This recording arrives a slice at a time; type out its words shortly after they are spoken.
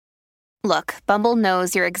Look, Bumble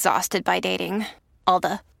knows you're exhausted by dating. All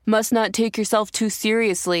the must not take yourself too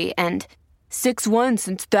seriously and 6'1"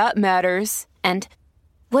 since that matters. And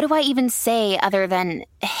what do I even say other than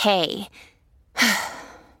hey?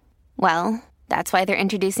 Well, that's why they're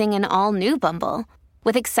introducing an all-new Bumble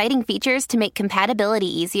with exciting features to make compatibility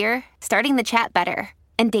easier, starting the chat better,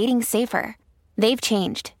 and dating safer. They've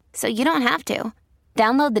changed, so you don't have to.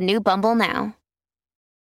 Download the new Bumble now.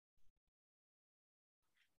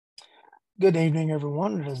 Good evening,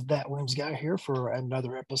 everyone. It is That Wings Guy here for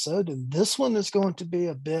another episode, and this one is going to be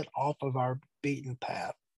a bit off of our beaten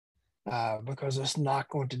path because it's not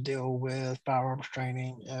going to deal with firearms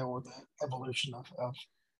training or the evolution of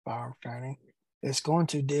firearms training. It's going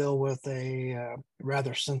to deal with a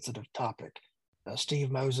rather sensitive topic. Steve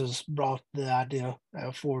Moses brought the idea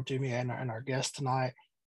forward to me and our guest tonight,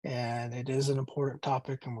 and it is an important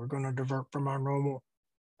topic, and we're going to divert from our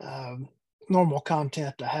um, normal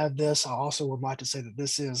content to have this. I also would like to say that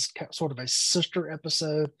this is sort of a sister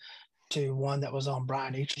episode to one that was on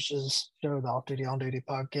Brian Eatrich's show, the Off Duty On Duty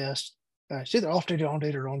podcast. It's either Off Duty On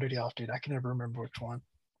Duty or On Duty Off Duty. I can never remember which one.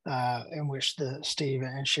 In which the Steve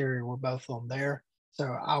and Sherry were both on there. So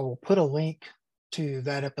I will put a link to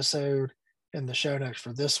that episode in the show notes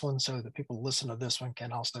for this one, so that people listen to this one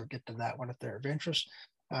can also get to that one if they're of interest.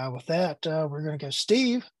 With that, we're going to go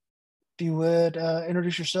Steve. If you would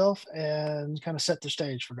introduce yourself and kind of set the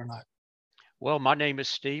stage for tonight. Well, my name is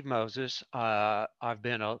Steve Moses. I've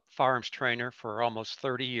been a firearms trainer for almost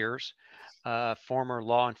 30 years, former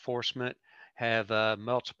law enforcement, have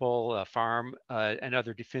multiple firearm and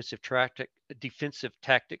other defensive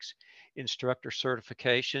tactics instructor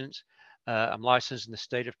certifications. I'm licensed in the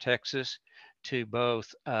state of Texas to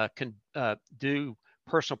both do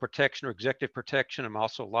personal protection or executive protection. I'm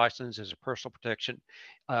also licensed as a personal protection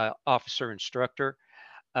officer instructor.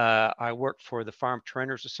 I work for the Firearm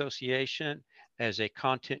Trainers Association as a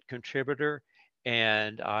content contributor,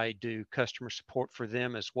 and I do customer support for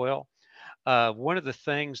them as well. One of the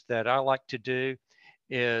things that I like to do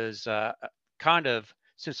is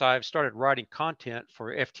since I've started writing content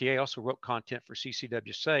for FTA, also wrote content for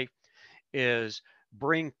CCW Safe, is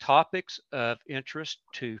bring topics of interest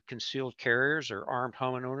to concealed carriers or armed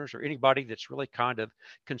homeowners or anybody that's really kind of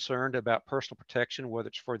concerned about personal protection, whether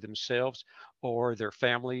it's for themselves or their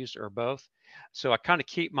families or both. So I kind of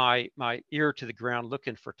keep my ear to the ground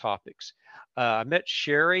looking for topics. I met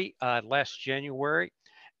Sherry last January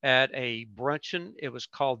at a bruncheon. It was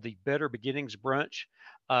called the Better Beginnings Brunch.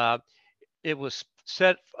 Uh, it was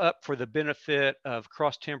set up for the benefit of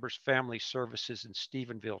Cross Timbers Family Services in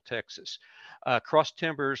Stephenville, Texas. Cross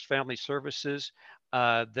Timbers Family Services,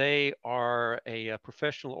 they are a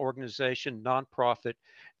professional organization, nonprofit,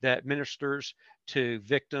 that ministers to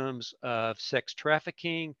victims of sex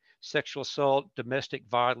trafficking, sexual assault, domestic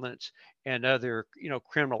violence, and other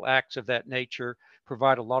criminal acts of that nature.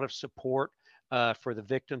 Provide a lot of support for the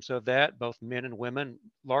victims of that, both men and women,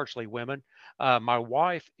 largely women. My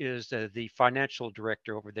wife is the financial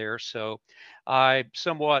director over there, so I'm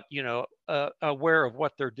somewhat, aware of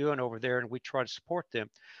what they're doing over there, and we try to support them.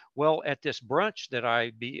 Well, at this brunch that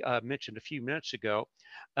I mentioned a few minutes ago,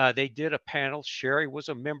 they did a panel. Sherry was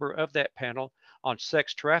a member of that panel on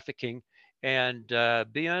sex trafficking, and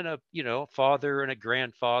being a father and a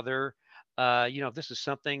grandfather. This is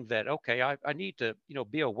something that, okay, I need to,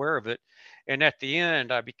 be aware of it. And at the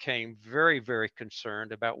end, I became very, very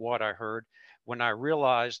concerned about what I heard when I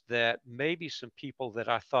realized that maybe some people that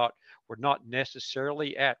I thought were not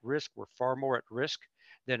necessarily at risk were far more at risk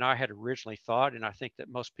than I had originally thought. And I think that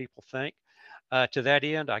most people think. To that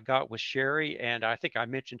end, I got with Sherry, and I think I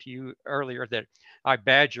mentioned to you earlier that I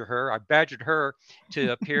badger her. I badgered her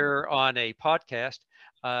to appear on a podcast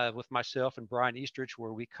with myself and Brian Eastrich,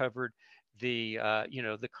 where we covered the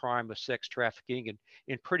crime of sex trafficking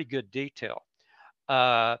in pretty good detail.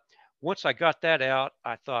 Uh, Once I got that out,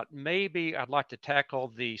 I thought maybe I'd like to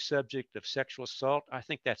tackle the subject of sexual assault. I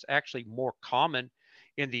think that's actually more common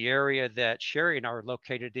in the area that Sherry and I are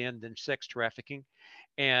located in than sex trafficking.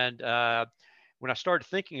 And when I started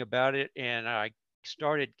thinking about it and I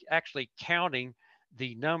started actually counting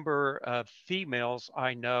the number of females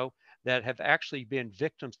I know that have actually been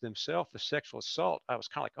victims themselves of sexual assault, I was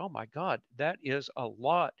kind of like, oh my God, that is a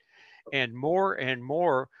lot. And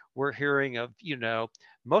more we're hearing of,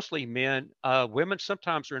 mostly men. Women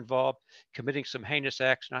sometimes are involved committing some heinous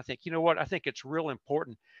acts. And I think, you know what, I think it's real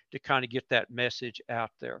important to kind of get that message out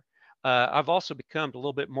there. I've also become a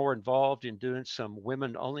little bit more involved in doing some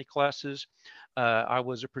women only classes. I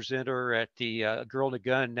was a presenter at the Girl to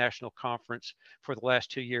Gun National Conference for the last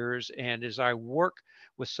 2 years. And as I work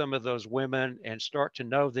with some of those women and start to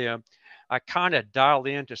know them, I kind of dial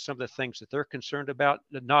into some of the things that they're concerned about,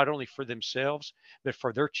 not only for themselves, but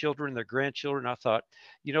for their children, their grandchildren. I thought,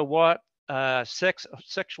 you know what?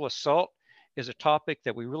 Sexual assault is a topic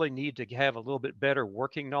that we really need to have a little bit better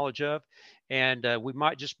working knowledge of. And we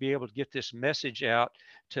might just be able to get this message out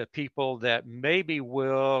to people that maybe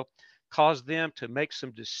will cause them to make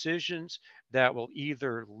some decisions that will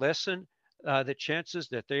either lessen the chances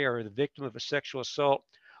that they are the victim of a sexual assault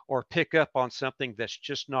or pick up on something that's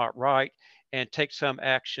just not right and take some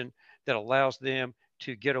action that allows them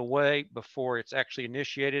to get away before it's actually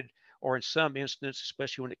initiated, or in some instance,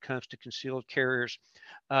 especially when it comes to concealed carriers,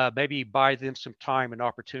 maybe buy them some time and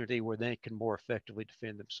opportunity where they can more effectively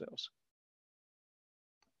defend themselves.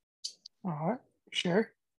 All right, Sherry.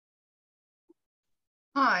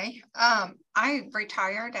 Hi, I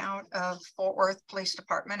retired out of Fort Worth Police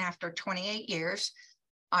Department after 28 years.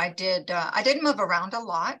 I didn't move around a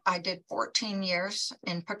lot. I did 14 years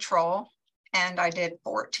in patrol, and I did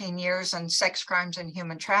 14 years in sex crimes and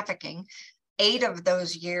human trafficking. 8 of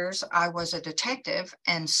those years I was a detective,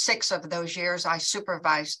 and 6 of those years I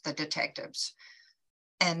supervised the detectives.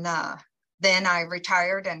 And then I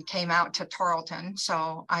retired and came out to Tarleton.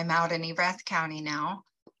 So I'm out in Erath County now.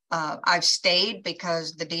 I've stayed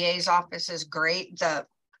because the DA's office is great. The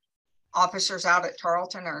officers out at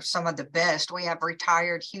Tarleton are some of the best. We have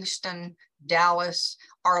retired Houston, Dallas,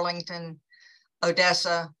 Arlington,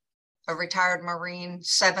 Odessa, a retired Marine,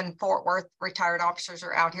 7 Fort Worth retired officers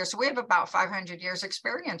are out here. So we have about 500 years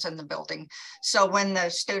experience in the building. So when the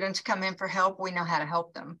students come in for help, we know how to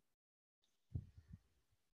help them.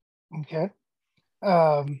 Okay.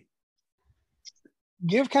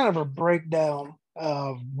 Give kind of a breakdown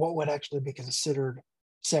of what would actually be considered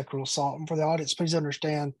sexual assault. And for the audience, please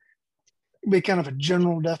understand, be kind of a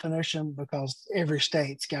general definition because every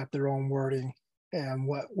state's got their own wording and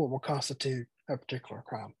what will constitute a particular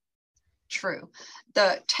crime. True.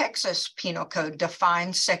 The Texas Penal Code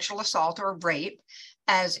defines sexual assault or rape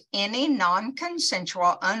as any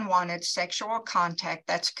non-consensual, unwanted sexual contact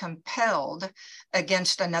that's compelled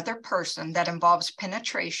against another person that involves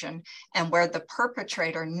penetration and where the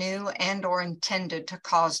perpetrator knew and or intended to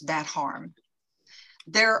cause that harm.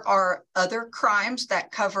 There are other crimes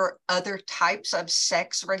that cover other types of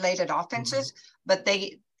sex-related offenses, but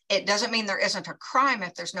it doesn't mean there isn't a crime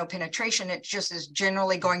if there's no penetration. It just is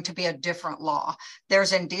generally going to be a different law.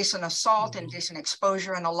 There's indecent assault, indecent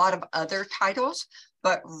exposure, and a lot of other titles,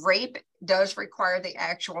 but rape does require the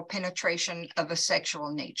actual penetration of a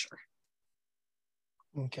sexual nature.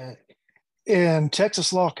 Okay. In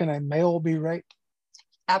Texas law, can a male be raped?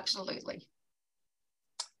 Absolutely.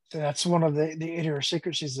 So that's one of the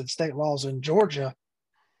idiosyncrasies of state laws. In Georgia,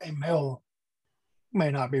 a male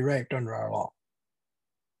may not be raped under our law.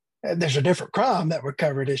 There's a different crime that would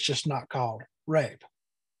cover it. It's just not called rape.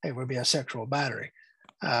 It would be a sexual battery.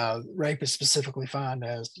 Rape is specifically defined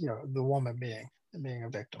as, the woman being a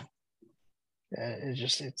victim.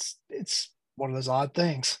 It's one of those odd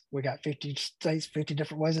things. We got 50 states, 50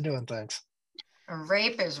 different ways of doing things.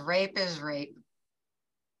 Rape is rape is rape.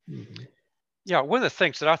 Mm-hmm. Yeah, one of the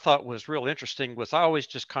things that I thought was real interesting was I always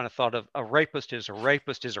just kind of thought of a rapist is a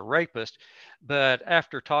rapist is a rapist. But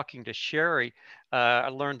after talking to Sherry, I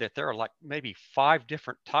learned that there are like maybe 5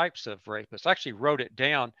 different types of rapists. I actually wrote it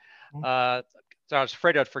down. So I was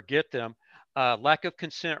afraid I'd forget them. Lack of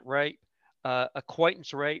consent rape,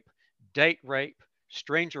 acquaintance rape, date rape,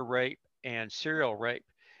 stranger rape, and serial rape.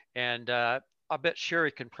 And I bet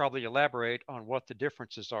Sherry can probably elaborate on what the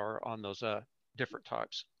differences are on those different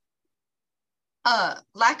types.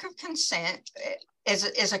 Lack of consent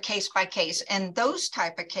is a case by case, and those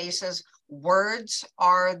type of cases, words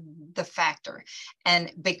are the factor.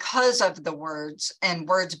 And because of the words and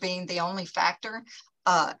words being the only factor,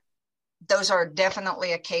 those are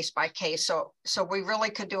definitely a case by case. So we really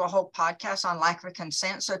could do a whole podcast on lack of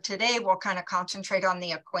consent. So today we'll kind of concentrate on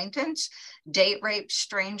the acquaintance, date rape,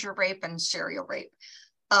 stranger rape, and serial rape.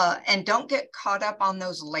 And don't get caught up on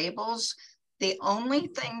those labels. The only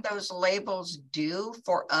thing those labels do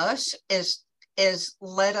for us is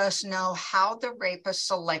let us know how the rapist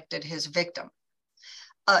selected his victim.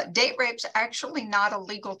 Date rape's actually not a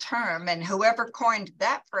legal term, and whoever coined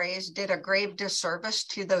that phrase did a grave disservice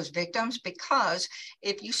to those victims, because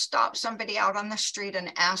if you stop somebody out on the street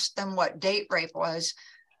and ask them what date rape was,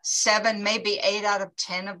 7, maybe 8 out of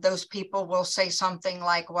 10 of those people will say something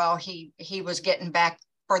like, well, he was getting back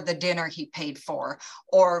for the dinner he paid for,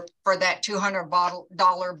 or for that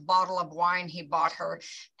 $200 bottle of wine he bought her.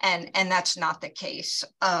 And that's not the case.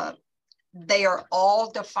 they are all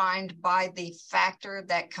defined by the factor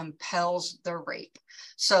that compels the rape.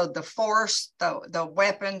 So the force, the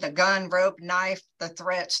weapon, the gun, rope, knife, the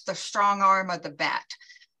threats, the strong arm of the bat.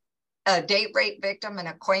 A date rape victim, an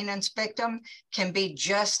acquaintance victim can be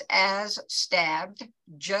just as stabbed,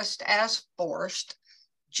 just as forced,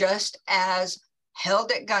 just as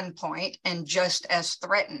held at gunpoint, and just as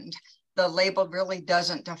threatened. The label really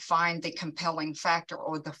doesn't define the compelling factor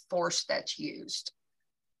or the force that's used.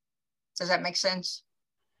 Does that make sense?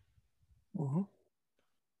 Mm-hmm.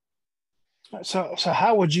 So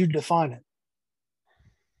how would you define it?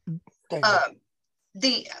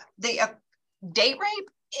 The date rape,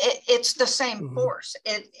 it's the same force.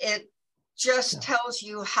 It just tells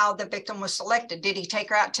you how the victim was selected. Did he take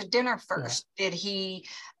her out to dinner first? Did he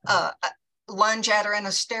lunge at her in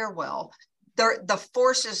a stairwell? The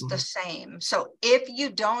force is the same. So if you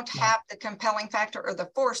don't have the compelling factor or the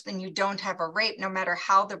force, then you don't have a rape, no matter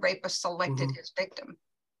how the rapist selected his victim.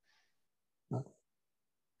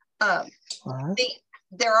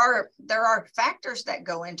 There are factors that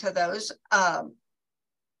go into those.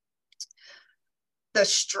 The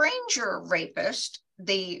stranger rapist,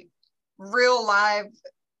 the real live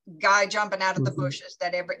guy jumping out of the bushes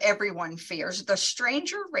that everyone fears, the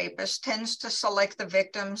stranger rapist tends to select the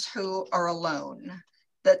victims who are alone.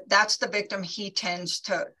 That's the victim he tends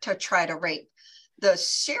to try to rape. The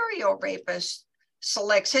serial rapist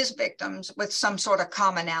selects his victims with some sort of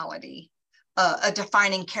commonality, a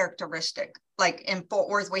defining characteristic. Like in Fort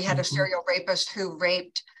Worth, we had a serial rapist who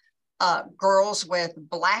raped girls with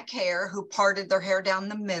black hair, who parted their hair down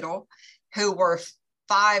the middle, who were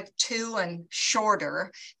 5'2" and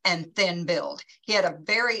shorter and thin build. He had a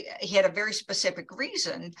very specific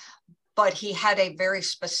reason, but he had a very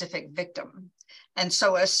specific victim. And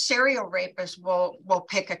so a serial rapist will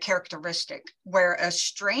pick a characteristic, where a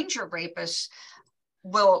stranger rapist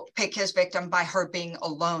will pick his victim by her being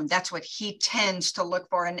alone. That's what he tends to look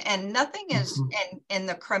for. And nothing is in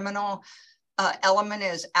the criminal element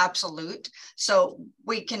is absolute. So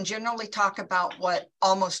we can generally talk about what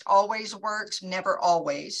almost always works, never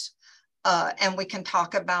always. And we can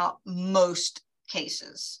talk about most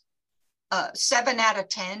cases. 7 out of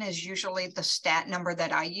 10 is usually the stat number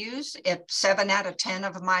that I use. If 7 out of 10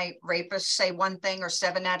 of my rapists say one thing, or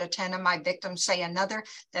 7 out of 10 of my victims say another,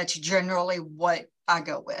 that's generally what I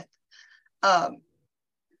go with. A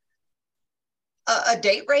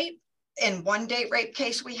date rape. In one date rape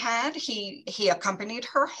case we had, he accompanied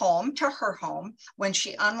her home to her home. When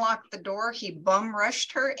she unlocked the door, he bum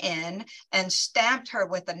rushed her in and stabbed her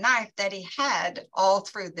with a knife that he had all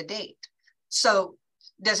through the date. So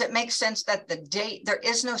does it make sense that there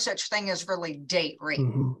is no such thing as really date rape?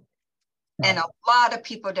 And a lot of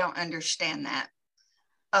people don't understand that.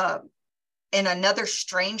 In another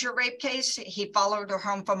stranger rape case, he followed her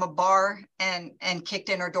home from a bar and kicked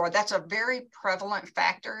in her door. That's a very prevalent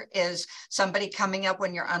factor, is somebody coming up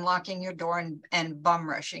when you're unlocking your door and bum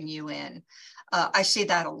rushing you in. I see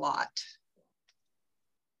that a lot.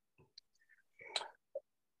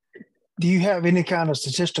 Do you have any kind of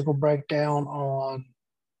statistical breakdown on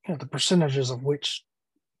the percentages of which,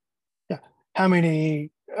 how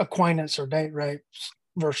many acquaintance or date rapes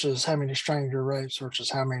versus how many stranger rapes versus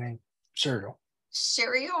how many serial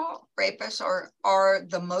rapists are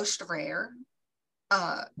the most rare.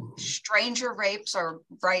 Stranger rapes are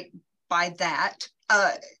right by that.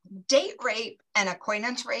 Date rape and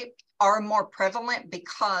acquaintance rape are more prevalent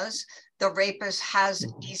because the rapist has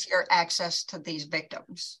easier access to these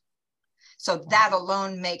victims. So that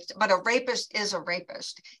alone but a rapist is a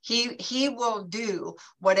rapist. He will do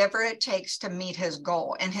whatever it takes to meet his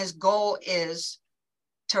goal, and his goal is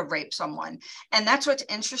to rape someone. And that's what's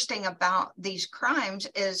interesting about these crimes,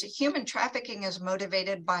 is human trafficking is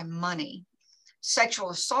motivated by money.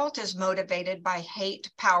 Sexual assault is motivated by hate,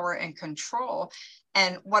 power, and control.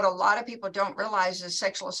 And what a lot of people don't realize is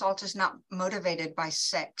sexual assault is not motivated by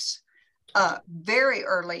sex. Very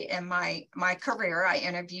early in my career, I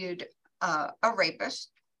interviewed a rapist,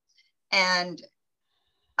 and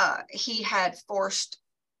he had forced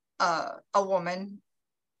a woman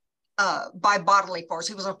by bodily force.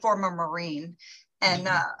 He was a former Marine, and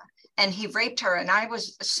he raped her. And I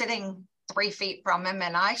was sitting 3 feet from him,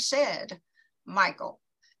 and I said, Michael,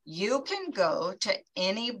 you can go to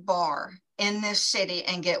any bar in this city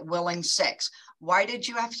and get willing sex. Why did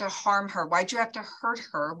you have to harm her? Why did you have to hurt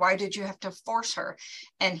her? Why did you have to force her?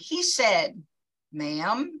 And he said,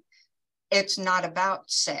 ma'am, it's not about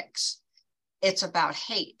sex. It's about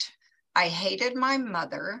hate. I hated my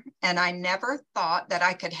mother, and I never thought that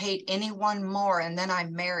I could hate anyone more, and then I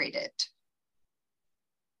married it.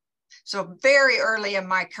 So very early in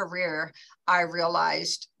my career, I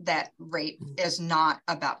realized that rape is not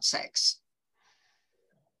about sex.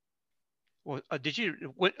 Well, did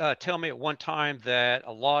you tell me at one time that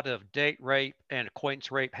a lot of date rape and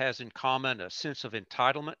acquaintance rape has in common a sense of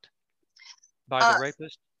entitlement by the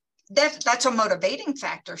rapist? That's a motivating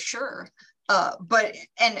factor, sure. But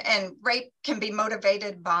rape can be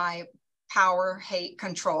motivated by power, hate,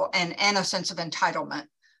 control, and a sense of entitlement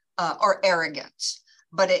or arrogance,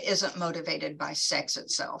 but it isn't motivated by sex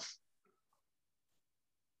itself.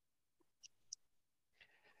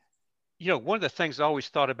 You know, one of the things I always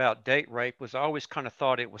thought about date rape was I always kind of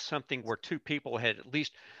thought it was something where two people had at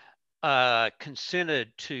least consented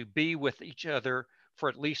to be with each other for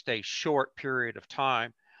at least a short period of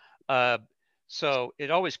time. So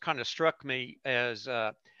it always kind of struck me as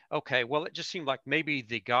okay, well, it just seemed like maybe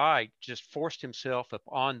the guy just forced himself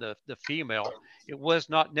upon the female. It was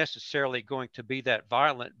not necessarily going to be that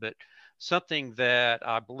violent, but something that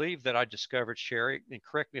I believe that I discovered, Sherry, and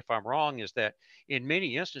correct me if I'm wrong, is that in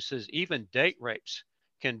many instances, even date rapes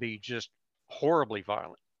can be just horribly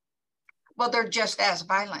violent. Well, they're just as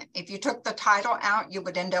violent. If you took the title out, you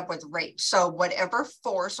would end up with rape. So whatever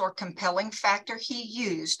force or compelling factor he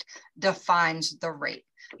used defines the rape,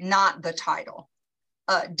 not the title.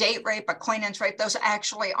 Date rape, acquaintance rape, those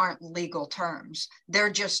actually aren't legal terms.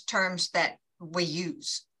 They're just terms that we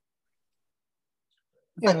use.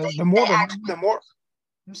 Yeah, But the more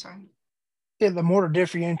I'm sorry. Yeah, the more to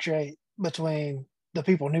differentiate between the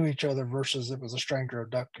people knew each other versus it was a stranger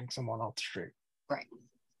abducting someone off the street. Right,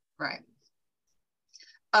 right.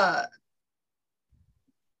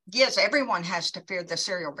 Yes, everyone has to fear the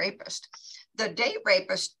serial rapist. The date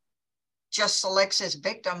rapist just selects his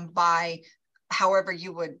victim by however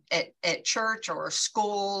you would at church or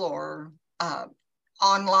school or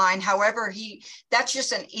online, however that's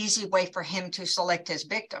just an easy way for him to select his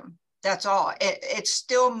victim. That's all. It's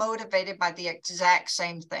still motivated by the exact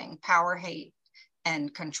same thing: power, hate,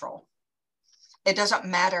 and control. It doesn't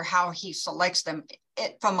matter how he selects them.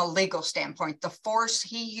 From a legal standpoint, the force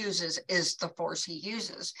he uses is the force he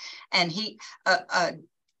uses. And a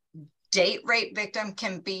date rape victim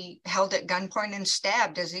can be held at gunpoint and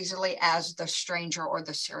stabbed as easily as the stranger or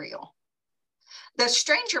the serial. The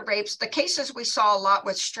stranger rapes, the cases we saw a lot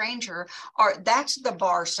with stranger that's the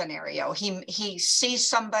bar scenario. He sees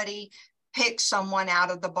somebody, picks someone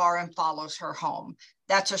out of the bar and follows her home.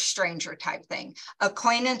 That's a stranger type thing.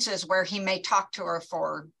 Acquaintance is where he may talk to her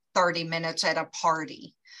for 30 minutes at a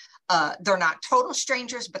party. They're not total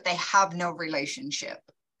strangers, but they have no relationship.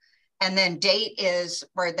 And then date is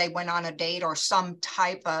where they went on a date or some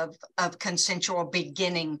type of consensual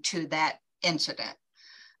beginning to that incident.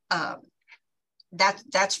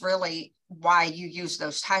 That's really why you use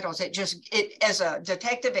those titles. It as a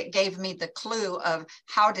detective, it gave me the clue of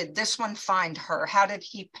how did this one find her? How did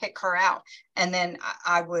he pick her out? And then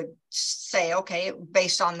I would say, okay,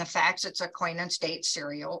 based on the facts, it's acquaintance, date,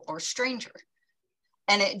 serial, or stranger.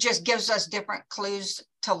 And it just gives us different clues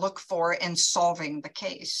to look for in solving the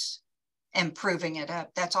case and proving it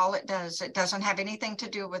up. That's all it does. It doesn't have anything to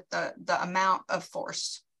do with the amount of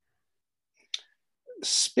force.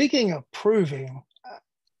 Speaking of proving,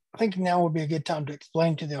 I think now would be a good time to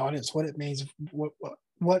explain to the audience what it means,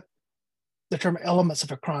 what the term elements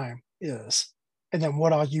of a crime is, and then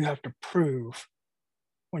what all you have to prove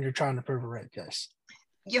when you're trying to prove a rape case.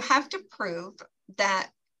 You have to prove that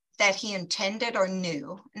he intended or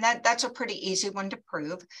knew, and that's a pretty easy one to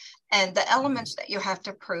prove. And the elements that you have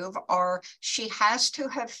to prove are she has to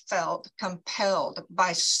have felt compelled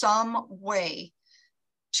by some way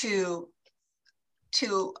to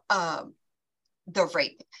the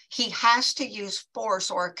rape. He has to use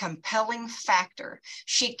force or a compelling factor.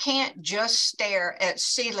 She can't just stare at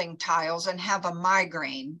ceiling tiles and have a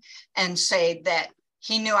migraine and say that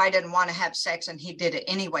he knew I didn't want to have sex and he did it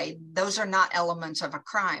anyway. Those are not elements of a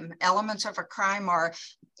crime. Elements of a crime are,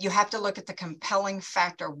 you have to look at the compelling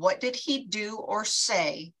factor. What did he do or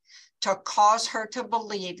say to cause her to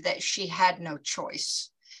believe that she had no choice?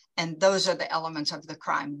 And those are the elements of the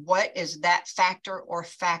crime. What is that factor or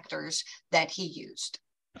factors that he used?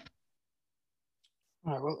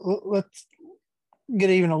 All right, well, let's get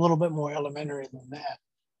even a little bit more elementary than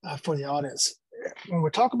that for the audience. When we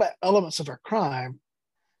talk about elements of a crime,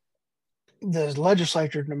 the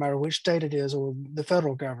legislature, no matter which state it is, or the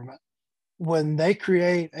federal government, when they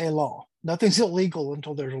create a law, nothing's illegal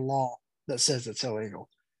until there's a law that says it's illegal.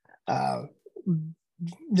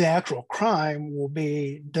 The actual crime will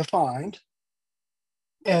be defined,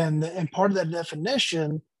 and part of that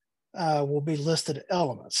definition will be listed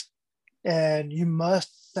elements, and you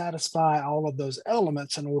must satisfy all of those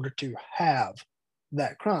elements in order to have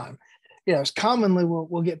that crime. It's commonly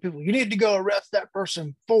we'll get people, you need to go arrest that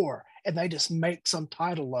person for, and they just make some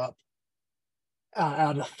title up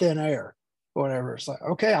out of thin air, or whatever. It's like,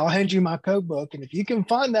 okay, I'll hand you my code book, and if you can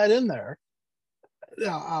find that in there,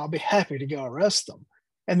 I'll be happy to go arrest them.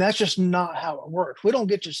 And that's just not how it works. We don't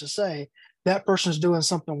get just to say that person's doing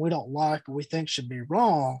something we don't like or we think should be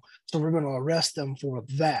wrong, so we're going to arrest them for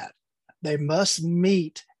that. They must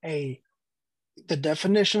meet the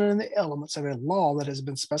definition and the elements of a law that has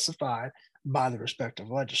been specified by the respective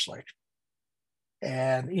legislature.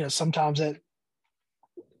 And sometimes that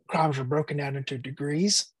crimes are broken down into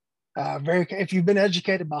degrees. If you've been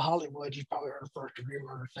educated by Hollywood, you've probably heard of first degree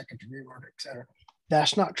murder, second degree murder, etc.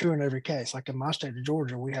 That's not true in every case. Like in my state of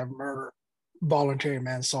Georgia, we have murder, voluntary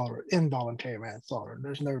manslaughter, involuntary manslaughter.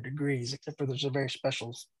 There's no degrees, except for there's a very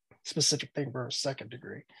specific thing for a second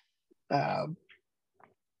degree.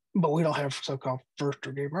 But we don't have so-called first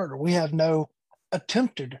degree murder. We have no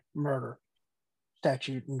attempted murder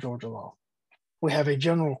statute in Georgia law. We have a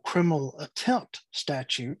general criminal attempt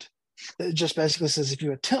statute that just basically says if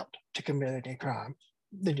you attempt to commit any crime,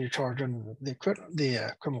 then you're charged under the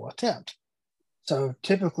criminal attempt. So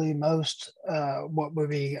typically most what would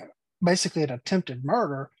be basically an attempted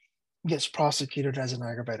murder gets prosecuted as an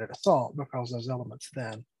aggravated assault because those elements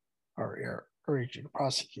then are easy to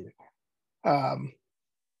prosecute.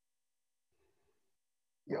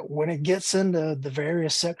 When it gets into the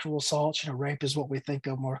various sexual assaults, rape is what we think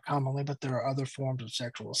of more commonly, but there are other forms of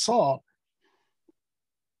sexual assault.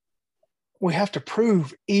 We have to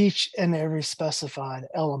prove each and every specified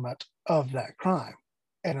element of that crime.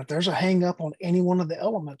 And if there's a hang up on any one of the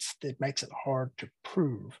elements, it makes it hard to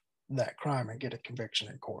prove that crime and get a conviction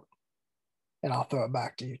in court. And I'll throw it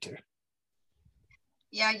back to you two.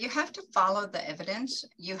 Yeah, you have to follow the evidence.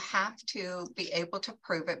 You have to be able to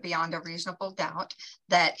prove it beyond a reasonable doubt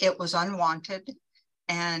that it was unwanted.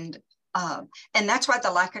 And that's why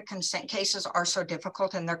the lack of consent cases are so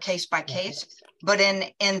difficult, and they're case by case. But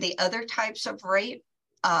in the other types of rape,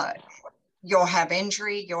 you'll have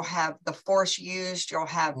injury, you'll have the force used, you'll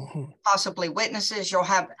have possibly witnesses,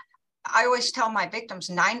 I always tell my victims,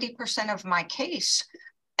 90% of my case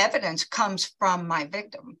evidence comes from my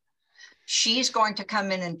victim. She's going to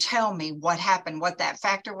come in and tell me what happened, what that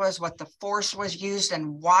factor was, what the force was used,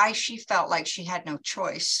 and why she felt like she had no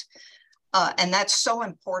choice. And that's so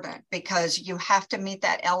important because you have to meet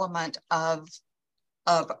that element of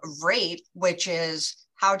rape, which is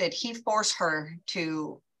how did he force her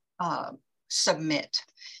to submit?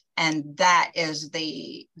 And that is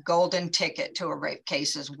the golden ticket to a rape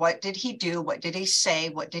case is what did he do? What did he say?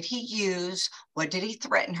 What did he use? What did he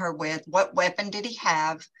threaten her with? What weapon did he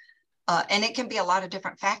have? And it can be a lot of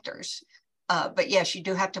different factors. But yes, you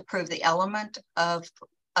do have to prove the element of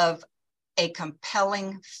a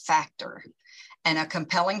compelling factor. And a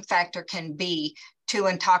compelling factor can be too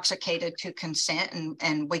intoxicated to consent.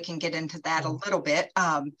 And we can get into that a little bit.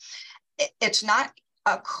 It's not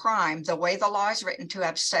a crime, the way the law is written, to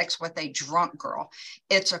have sex with a drunk girl.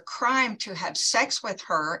 It's a crime to have sex with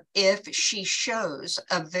her if she shows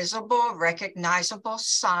a visible, recognizable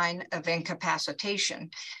sign of incapacitation.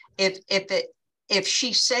 If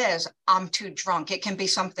she says, I'm too drunk, it can be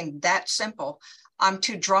something that simple. I'm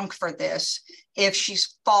too drunk for this. If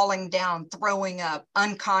she's falling down, throwing up,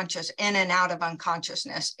 unconscious, in and out of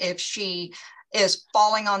unconsciousness, if she is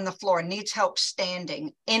falling on the floor, needs help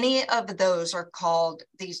standing, any of those are called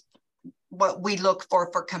what we look for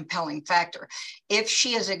compelling factor. If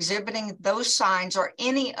she is exhibiting those signs or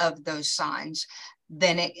any of those signs,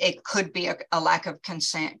 then it could be a lack of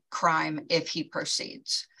consent crime if he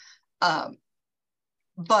proceeds.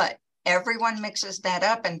 But everyone mixes that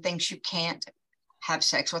up and thinks you can't have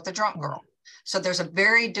sex with a drunk girl. So there's a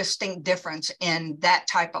very distinct difference in that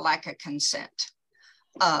type of lack of consent.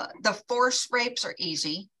 The force rapes are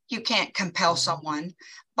easy. You can't compel someone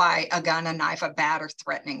by a gun, a knife, a bat, or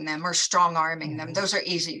threatening them or strong arming them. Those are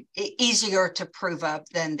easier to prove up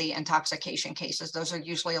than the intoxication cases. Those are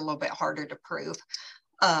usually a little bit harder to prove.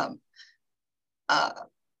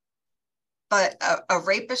 But a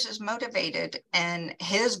rapist is motivated, and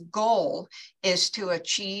his goal is to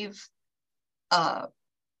achieve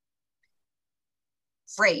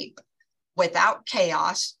rape without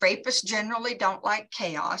chaos. Rapists generally don't like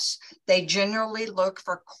chaos. They generally look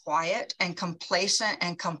for quiet and complacent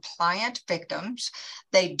and compliant victims.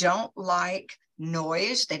 They don't like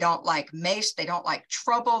noise. They don't like mace. They don't like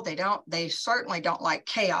trouble. They certainly don't like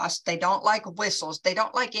chaos. They don't like whistles. They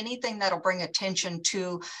don't like anything that'll bring attention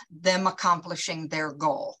to them accomplishing their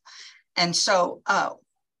goal. And so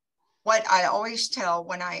what I always tell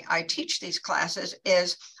when I teach these classes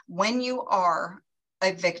is when you are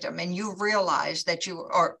a victim and you realize that you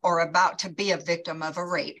are about to be a victim of a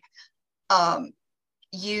rape,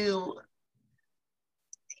 you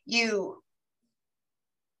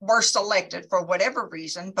were selected for whatever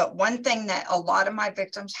reason. But one thing that a lot of my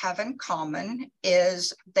victims have in common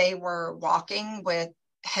is they were walking with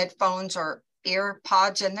headphones or ear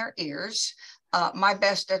pods in their ears. My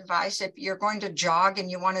best advice, if you're going to jog and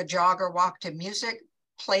you want to jog or walk to music,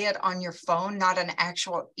 play it on your phone, not an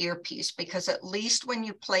actual earpiece, because at least when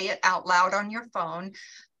you play it out loud on your phone,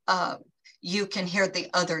 you can hear the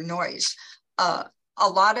other noise. A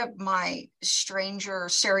lot of my stranger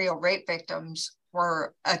serial rape victims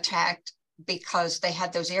were attacked because they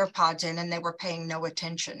had those AirPods in and they were paying no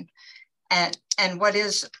attention. And what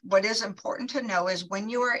is important to know is when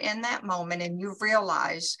you are in that moment and you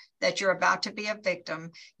realize that you're about to be a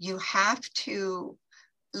victim, you have to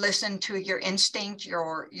listen to your instinct,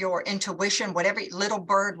 your intuition, whatever, little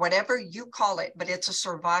bird, whatever you call it, but it's a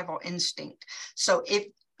survival instinct. So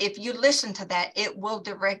if you listen to that, it will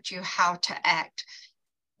direct you how to act,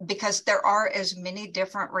 because there are as many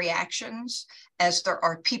different reactions as there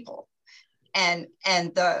are people. And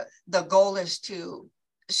the goal is to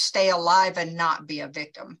stay alive and not be a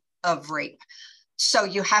victim of rape. So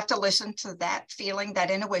you have to listen to that feeling, that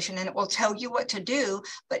intuition, and it will tell you what to do.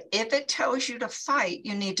 But if it tells you to fight,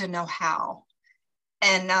 you need to know how.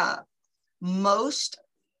 And most,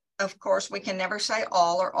 of course, we can never say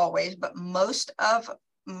all or always, but most of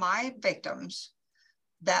my victims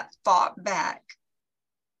that fought back,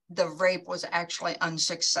 the rape was actually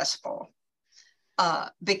unsuccessful,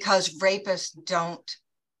 because rapists don't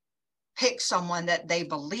pick someone that they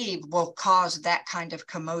believe will cause that kind of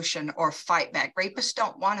commotion or fight back. Rapists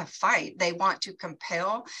don't want to fight. They want to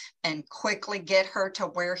compel and quickly get her to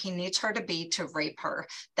where he needs her to be to rape her.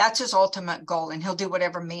 That's his ultimate goal, and he'll do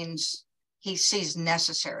whatever means he sees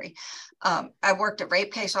necessary. I worked a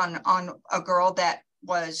rape case on a girl that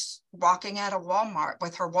was walking at a Walmart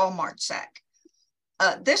with her Walmart sack.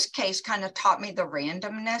 This case kind of taught me the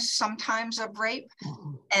randomness sometimes of rape.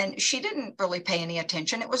 Mm-hmm. And she didn't really pay any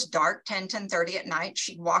attention. It was dark, 10:30 at night.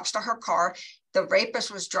 She walks to her car. The rapist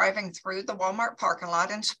was driving through the Walmart parking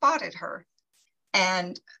lot and spotted her.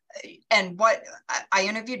 And what I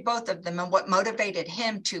interviewed both of them, and what motivated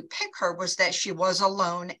him to pick her was that she was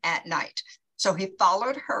alone at night. So he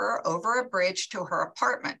followed her over a bridge to her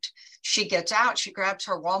apartment. She gets out, she grabs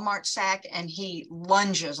her Walmart sack, and he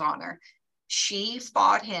lunges on her. She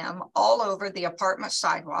fought him all over the apartment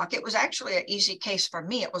sidewalk. It was actually an easy case for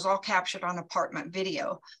me. It was all captured on apartment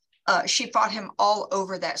video. She fought him all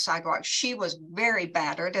over that sidewalk. She was very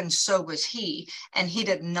battered, and so was he, and he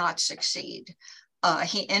did not succeed.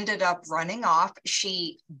 He ended up running off.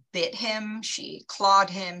 She bit him, she clawed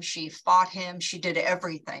him, she fought him, she did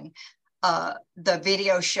everything. The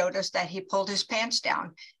video showed us that he pulled his pants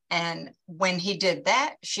down, and when he did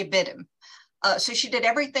that, she bit him. So she did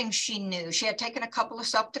everything she knew. She had taken a couple of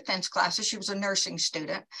self-defense classes. She was a nursing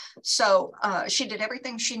student. So she did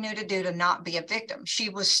everything she knew to do to not be a victim. She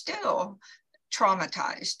was still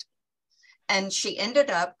traumatized. And she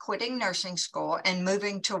ended up quitting nursing school and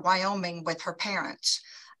moving to Wyoming with her parents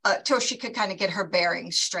till she could kind of get her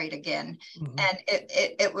bearings straight again. Mm-hmm. And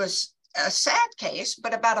it was a sad case,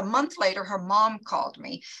 but about a month later, her mom called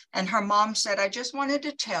me, and her mom said, I just wanted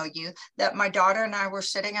to tell you that my daughter and I were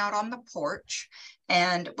sitting out on the porch,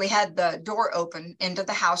 and we had the door open into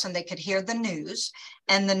the house, and they could hear the news.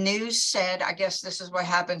 And the news said, I guess this is what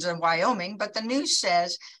happens in Wyoming, but the news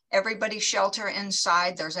says, everybody shelter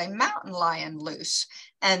inside, there's a mountain lion loose.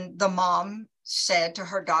 And the mom said to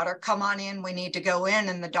her daughter, come on in, we need to go in.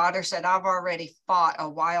 And the daughter said, I've already fought a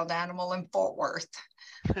wild animal in Fort Worth.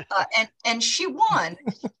 And she won,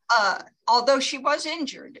 although she was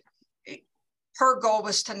injured. Her goal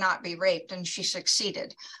was to not be raped, and she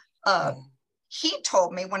succeeded. He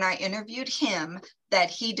told me when I interviewed him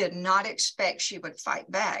that he did not expect she would fight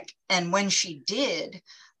back. And when she did,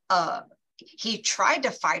 he tried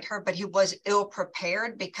to fight her, but he was ill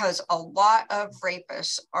prepared, because a lot of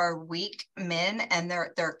rapists are weak men, and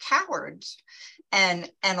they're cowards. And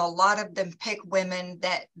a lot of them pick women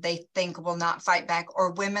that they think will not fight back,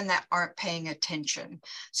 or women that aren't paying attention.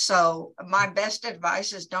 So my best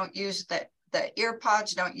advice is don't use the ear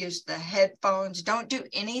pods, don't use the headphones, don't do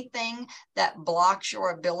anything that blocks your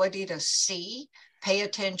ability to see, pay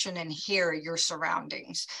attention, and hear your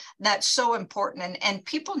surroundings. That's so important. And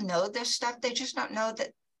people know this stuff, they just don't know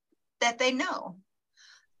that they know.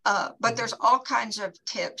 But there's all kinds of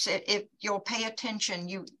tips. If you'll pay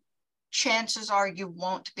attention, chances are you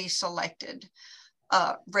won't be selected.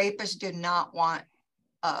 Rapists do not want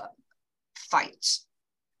fights.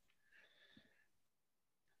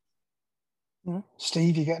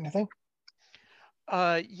 Steve, you got anything?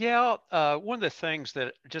 Yeah, one of the things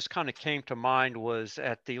that just kind of came to mind was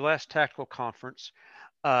at the last tactical conference,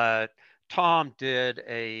 uh, Tom did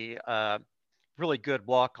a really good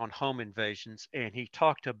block on home invasions, and he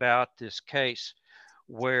talked about this case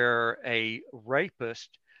where a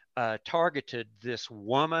rapist targeted this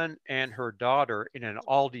woman and her daughter in an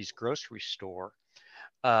Aldi's grocery store,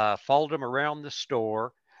 followed them around the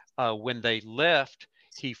store. When they left,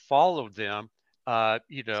 he followed them.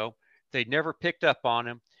 You know, they never picked up on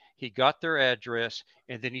him. He got their address,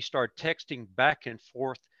 and then he started texting back and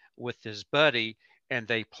forth with his buddy, and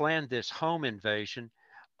they planned this home invasion.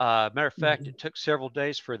 Matter of fact, it took several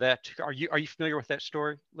days for that. Are you familiar with that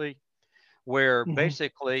story, Lee? Where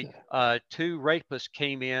basically two rapists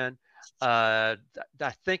came in. I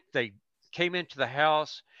think they came into the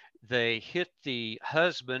house. They hit the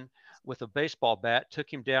husband with a baseball bat,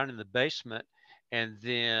 took him down in the basement, and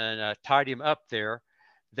then tied him up there.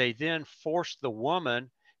 They then forced the woman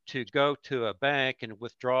to go to a bank and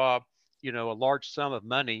withdraw, a large sum of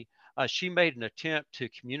money. She made an attempt to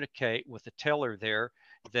communicate with the teller there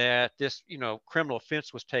that this, criminal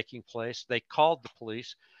offense was taking place. They called the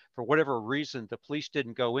police. For whatever reason, the police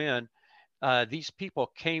didn't go in. These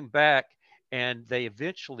people came back and they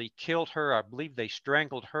eventually killed her. I believe they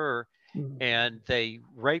strangled her and they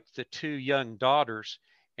raped the two young daughters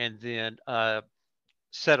and then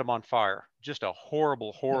set them on fire. Just a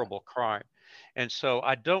horrible, horrible crime. And so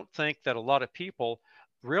I don't think that a lot of people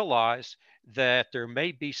realize that there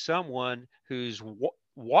may be someone who's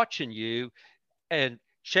watching you and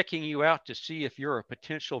checking you out to see if you're a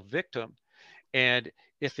potential victim. And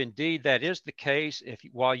if indeed that is the case, if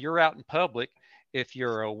while you're out in public, if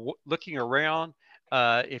you're looking around,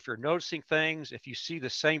 if you're noticing things, if you see the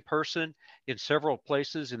same person in several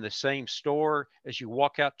places in the same store, as you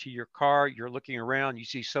walk out to your car, you're looking around, you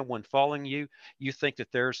see someone following you, you think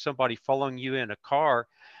that there's somebody following you in a car.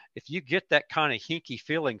 If you get that kind of hinky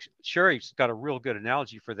feeling, Sherry's got a real good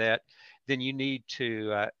analogy for that, then you need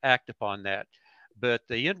to act upon that. But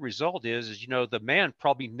the end result is, the man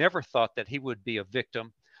probably never thought that he would be a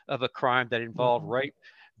victim of a crime that involved rape,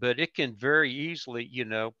 but it can very easily,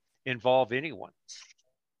 involve anyone.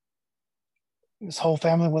 His whole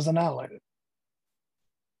family was annihilated.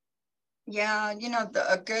 Yeah,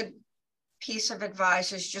 a good piece of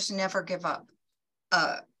advice is just never give up.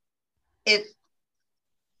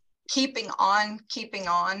 Keeping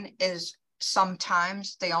on is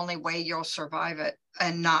sometimes the only way you'll survive it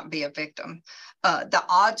and not be a victim. The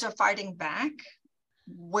odds of fighting back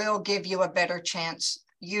will give you a better chance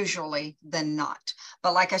usually than not.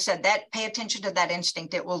 But like I said, pay attention to that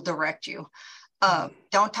instinct. It will direct you.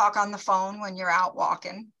 Don't talk on the phone when you're out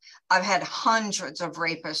walking. I've had hundreds of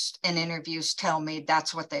rapists in interviews tell me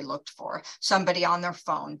that's what they looked for. Somebody on their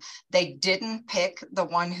phone. They didn't pick the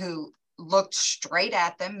one who looked straight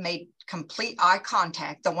at them, made complete eye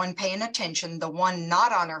contact, the one paying attention, the one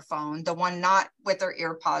not on her phone, the one not with her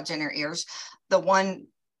ear pods in her ears, the one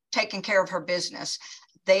taking care of her business.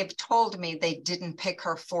 They've told me they didn't pick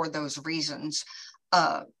her for those reasons.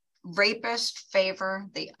 Rapists favor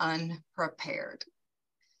the unprepared.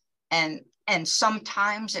 And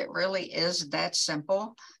sometimes it really is that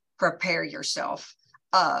simple. Prepare yourself.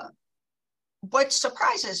 What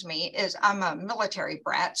surprises me is I'm a military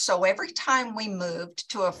brat. So every time we moved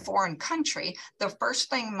to a foreign country, the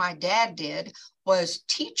first thing my dad did was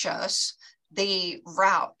teach us the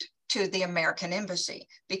route to the American embassy.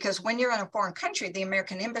 Because when you're in a foreign country, the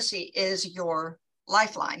American embassy is your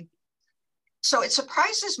lifeline. So it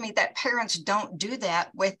surprises me that parents don't do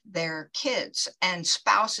that with their kids and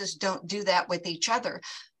spouses don't do that with each other.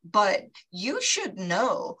 But you should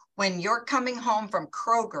know when you're coming home from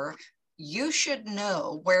Kroger, you should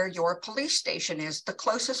know where your police station is, the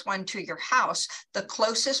closest one to your house, the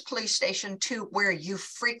closest police station to where you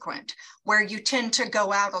frequent, where you tend to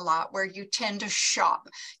go out a lot, where you tend to shop.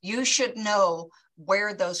 You should know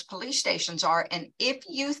where those police stations are. And if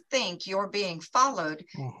you think you're being followed,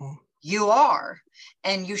 you are,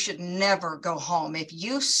 and you should never go home. If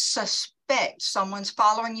you suspect someone's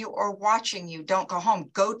following you or watching you, don't go home.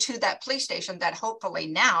 Go to that police station that hopefully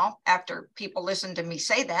now, after people listen to me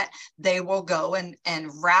say that, they will go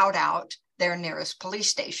and route out their nearest police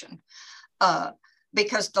station.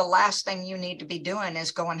 Because the last thing you need to be doing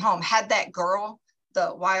is going home. Had that girl,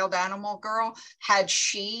 the wild animal girl, had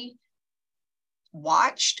she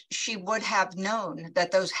watched, she would have known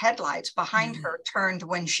that those headlights behind her turned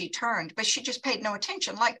when she turned, but she just paid no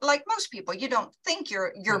attention. Like most people, you don't think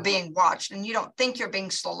you're being watched and you don't think you're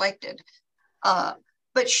being selected.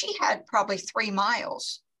 But she had probably 3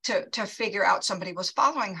 miles to figure out somebody was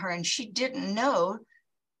following her, and she didn't know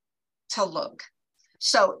to look.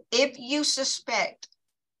 So if you suspect,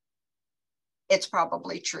 it's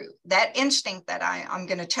probably true. That instinct that I'm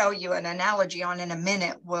going to tell you an analogy on in a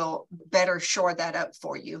minute will better shore that up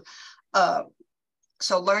for you.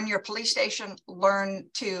 So learn your police station, learn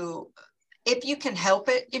to, if you can help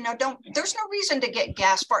it, there's no reason to get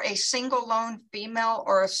gas for a single lone female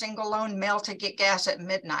or a single lone male to get gas at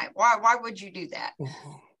midnight. Why would you do that?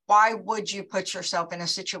 Mm-hmm. Why would you put yourself in a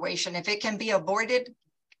situation? If it can be avoided,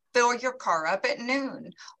 fill your car up at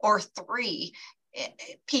noon or 3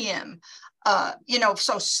 p.m.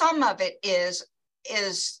 So some of it is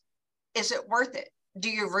it worth it? Do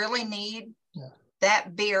you really need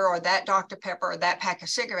that beer or that Dr. Pepper or that pack of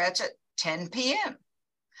cigarettes at 10 p.m.?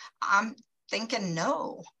 I'm thinking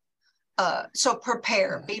no. So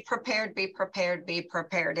prepare, be prepared, be prepared, be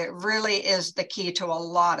prepared. It really is the key to a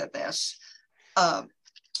lot of this.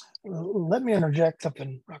 Let me interject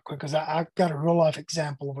something real quick, because I've got a real life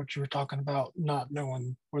example of what you were talking about, not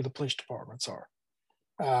knowing where the police departments are.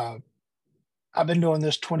 I've been doing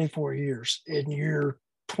this 24 years. In year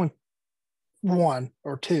 21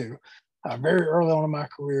 or 2, very early on in my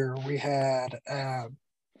career, we had,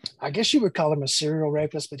 I guess you would call him a serial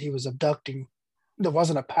rapist, but he was abducting. There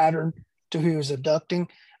wasn't a pattern to who he was abducting,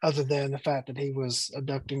 other than the fact that he was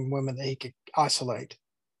abducting women that he could isolate,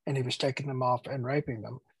 and he was taking them off and raping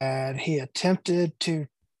them. And he attempted to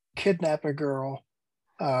kidnap a girl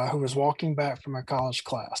who was walking back from a college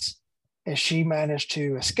class. And she managed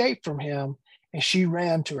to escape from him, and she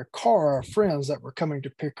ran to a car of friends that were coming to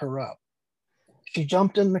pick her up. She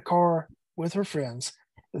jumped in the car with her friends.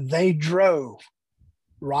 They drove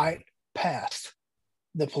right past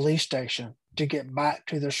the police station to get back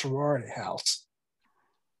to their sorority house.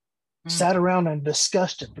 Sat around and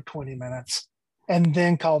discussed it for 20 minutes, and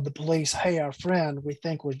then called the police. Hey, our friend, we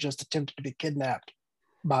think, was just attempted to be kidnapped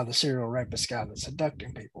by the serial rapist guy that's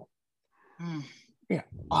abducting people.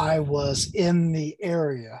 I was in the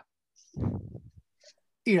area.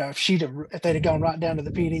 If they'd have gone right down to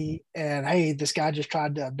the PD and, hey, this guy just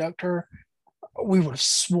tried to abduct her, we would have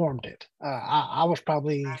swarmed it. I was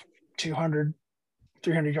probably 200,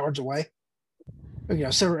 300 yards away,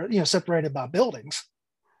 separated by buildings.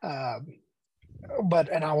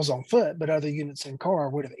 And I was on foot, but other units in car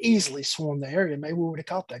would have easily swarmed the area. Maybe we would have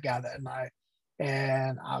caught that guy that night.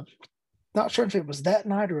 And I'm not sure if it was that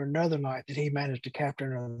night or another night that he managed to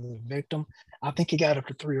capture another victim. I think he got up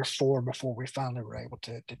to 3 or 4 before we finally were able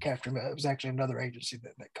to capture him. It was actually another agency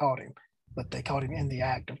that caught him, but they caught him in the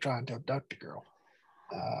act of trying to abduct a girl.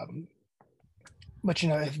 But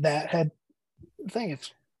if that had the thing,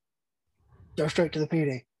 it's go straight to the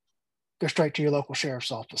PD, go straight to your local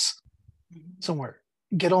sheriff's office somewhere,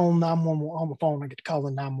 get on 911 on the phone and get to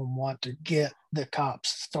calling 911 to get the cops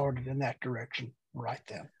started in that direction right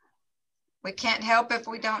then. We can't help if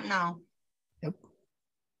we don't know. Yep.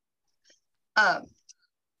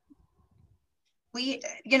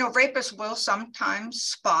 Rapists will sometimes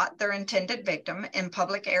spot their intended victim in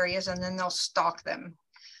public areas, and then they'll stalk them.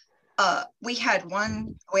 We had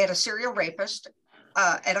a serial rapist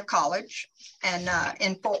at a college and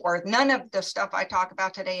in Fort Worth. None of the stuff I talk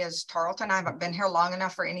about today is Tarleton. I haven't been here long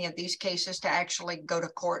enough for any of these cases to actually go to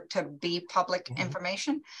court to be public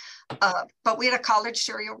information. But we had a college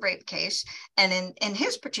serial rape case. And in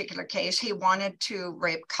his particular case, he wanted to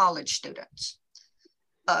rape college students.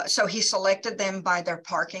 So he selected them by their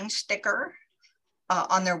parking sticker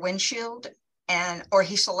on their windshield, or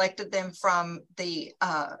he selected them from the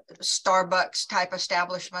Starbucks type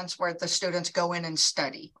establishments where the students go in and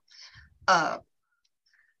study. The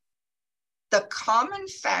common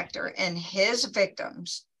factor in his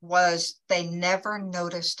victims was they never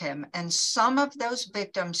noticed him. And some of those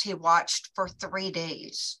victims he watched for 3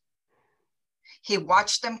 days. He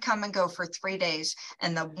watched them come and go for 3 days.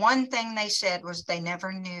 And the one thing they said was they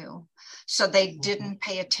never knew. So they didn't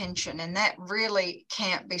pay attention. And that really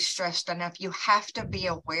can't be stressed enough. You have to be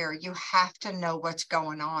aware. You have to know what's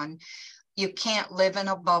going on. You can't live in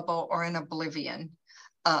a bubble or in oblivion,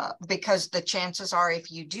 because the chances are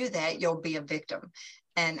if you do that, you'll be a victim.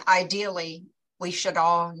 And ideally, we should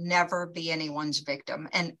all never be anyone's victim.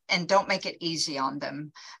 And don't make it easy on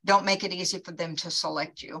them. Don't make it easy for them to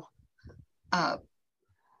select you. I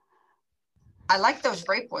like those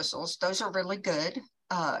rape whistles. Those are really good.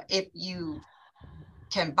 If you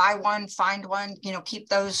can buy one, find one, keep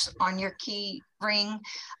those on your key ring.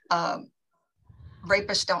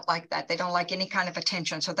 Rapists don't like that. They don't like any kind of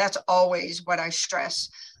attention. So that's always what I stress.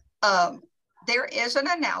 There is an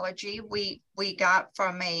analogy we got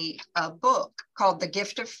from a book called The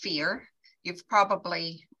Gift of Fear. You've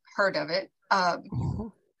probably heard of it.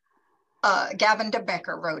 Gavin de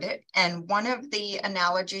Becker wrote it, and one of the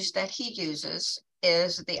analogies that he uses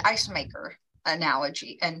is the ice maker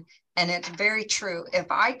analogy, and it's very true. If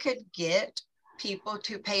I could get people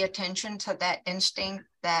to pay attention to that instinct,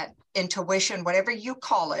 that intuition, whatever you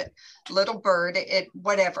call it, little bird, it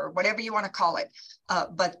whatever you want to call it,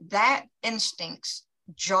 but that instinct's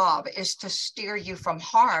job is to steer you from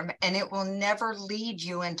harm, and it will never lead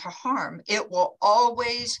you into harm. It will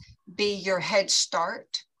always be your head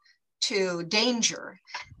start to danger.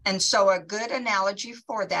 And so a good analogy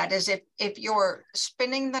for that is if you're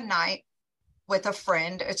spending the night with a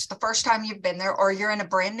friend, it's the first time you've been there, or you're in a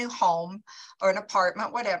brand new home or an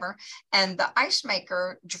apartment, whatever, and the ice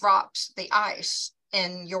maker drops the ice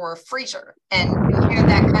in your freezer, and you hear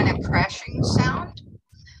that kind of crashing sound,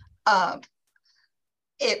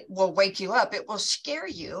 it will wake you up. It will scare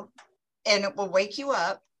you, and it will wake you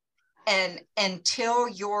up, and until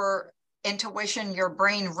your intuition, your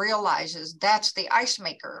brain realizes that's the ice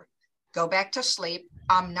maker, go back to sleep,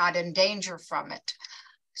 I'm not in danger from it.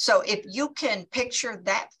 So if you can picture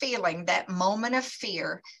that feeling, that moment of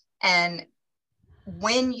fear, and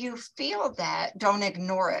when you feel that, don't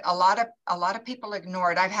ignore it. A lot of people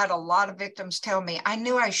ignore it. I've had a lot of victims tell me, I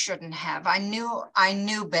knew I shouldn't have. I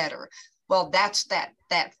knew better. Well, that's that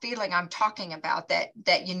feeling I'm talking about,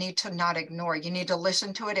 that you need to not ignore. You need to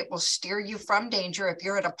listen to it. It will steer you from danger. If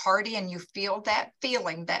you're at a party and you feel that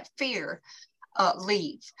feeling, that fear,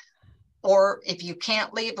 leave. Or if you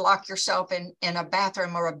can't leave, lock yourself in a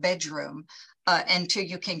bathroom or a bedroom until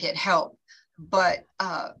you can get help. But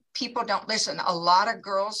people don't listen. A lot of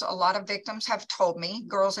girls, a lot of victims have told me,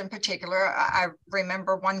 girls in particular, I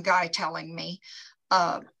remember one guy telling me,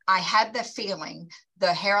 I had the feeling,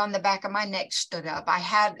 the hair on the back of my neck stood up. I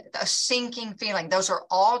had a sinking feeling. Those are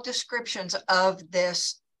all descriptions of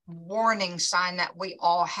this warning sign that we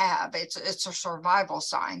all have. It's a survival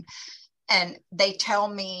sign. And they tell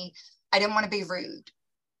me, I didn't want to be rude.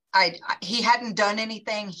 He hadn't done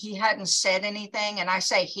anything. He hadn't said anything. And I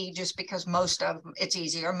say he just because it's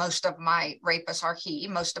easier. Most of my rapists are he.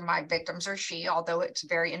 Most of my victims are she, although it's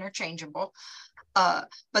very interchangeable.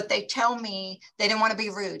 But they tell me they didn't want to be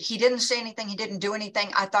rude. He didn't say anything. He didn't do anything.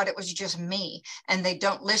 I thought it was just me. And they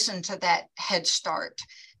don't listen to that head start,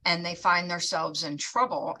 and they find themselves in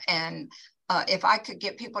trouble. And if I could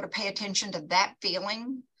get people to pay attention to that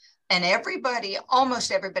feeling, and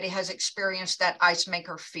almost everybody has experienced that ice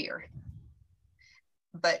maker fear.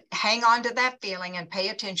 But hang on to that feeling and pay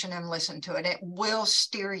attention and listen to it. It will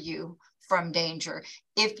steer you from danger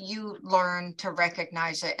if you learn to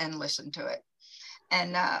recognize it and listen to it.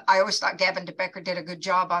 And I always thought Gavin de Becker did a good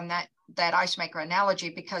job on that ice maker analogy,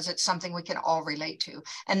 because it's something we can all relate to.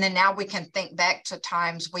 And then now we can think back to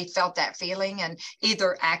times we felt that feeling and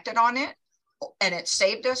either acted on it and it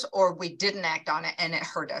saved us, or we didn't act on it and it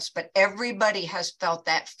hurt us. But everybody has felt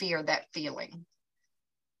that fear, that feeling.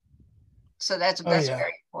 So that's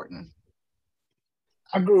very important.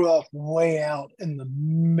 I grew up way out in the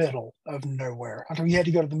middle of nowhere. I mean, you had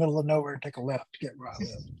to go to the middle of nowhere and take a left to get where I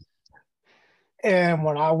lived. And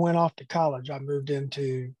when I went off to college, I moved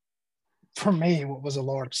into, for me, what was a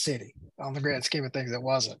large city. On the grand scheme of things, it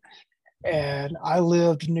wasn't. And I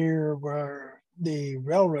lived near where the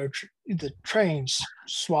the trains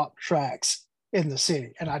swapped tracks in the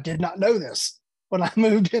city. And I did not know this when I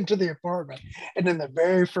moved into the apartment. And then the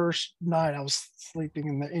very first night I was sleeping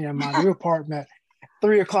in my new apartment,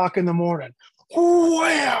 3 o'clock in the morning,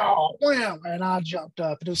 wow, and I jumped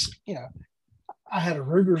up. It was, I had a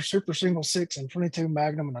Ruger Super Single 6 and 22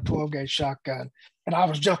 Magnum and a 12 gauge shotgun. And I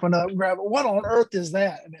was jumping up, grabbing, what on earth is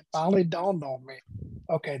that? And it finally dawned on me,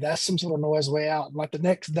 okay, that's some sort of noise way out. And like the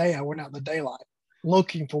next day, I went out in the daylight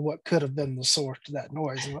looking for what could have been the source to that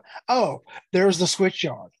noise. And, oh, there's the switch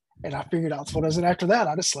yard. And I figured out what it was. And after that,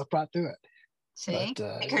 I just slept right through it. See,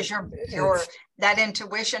 because that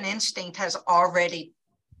intuition instinct has already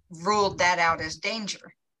ruled that out as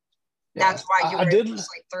danger. That's why you were able to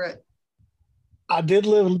sleep through it. I did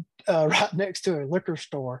live right next to a liquor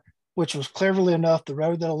store, which was cleverly enough, the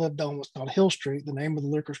road that I lived on was called Hill Street. The name of the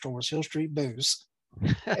liquor store was Hill Street Booze.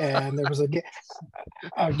 And there was a guy,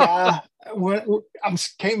 I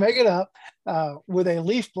can't make it up, with a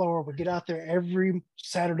leaf blower would get out there every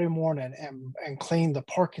Saturday morning and clean the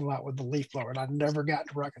parking lot with the leaf blower. And I never got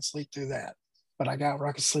to where I could sleep through that, but I got where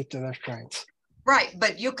I could sleep through those trains. Right,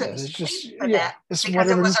 but you couldn't sleep for that because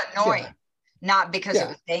it was annoying, not because it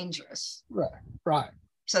was dangerous. Right.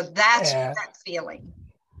 So that's that feeling.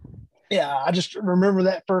 Yeah, I just remember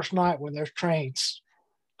that first night when those trains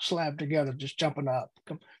slapped together, just jumping up,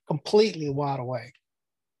 completely wide awake.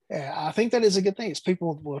 Yeah, I think that is a good thing. Is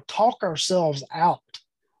people will talk ourselves out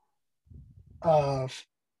of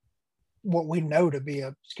what we know to be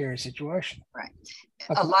a scary situation. Right.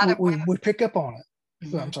 Like A lot of women. we pick up on it.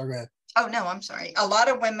 Mhm. I'm sorry, go ahead. Oh, no, I'm sorry. A lot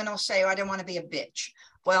of women will say, oh, I don't want to be a bitch.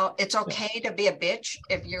 Well, it's okay to be a bitch.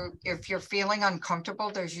 If you're feeling uncomfortable,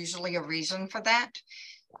 there's usually a reason for that.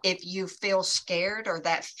 If you feel scared or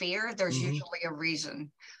that fear, there's usually a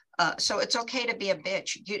reason. So it's okay to be a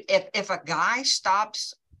bitch. If a guy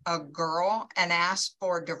stops a girl and asks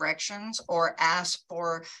for directions or asks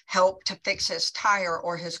for help to fix his tire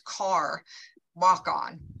or his car, walk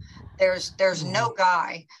on. There's no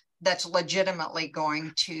guy that's legitimately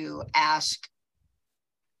going to ask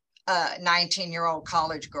a 19-year-old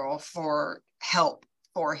college girl for help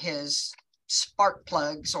for his spark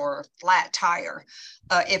plugs or flat tire.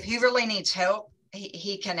 If he really needs help,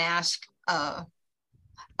 he can ask a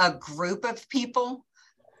group of people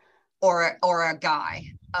or a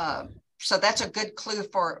guy. So that's a good clue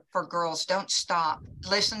for girls. Don't stop.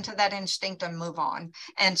 Listen to that instinct and move on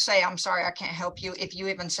and say, I'm sorry, I can't help you, if you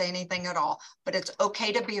even say anything at all. But it's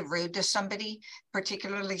okay to be rude to somebody,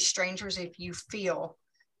 particularly strangers, if you feel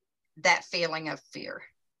that feeling of fear.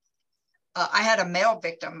 I had a male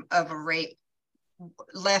victim of a rape,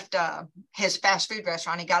 left his fast food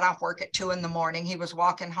restaurant. He got off work at 2 a.m. He was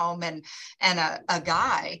walking home and a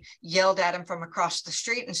guy yelled at him from across the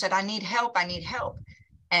street and said, I need help. I need help.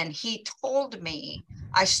 And he told me,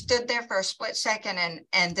 I stood there for a split second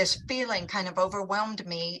and this feeling kind of overwhelmed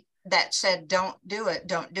me that said, don't do it,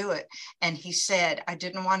 don't do it. And he said, I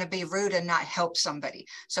didn't want to be rude and not help somebody.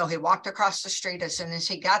 So he walked across the street. As soon as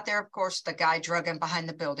he got there, of course, the guy drug him behind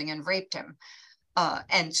the building and raped him.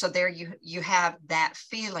 And so there you have that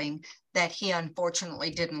feeling that he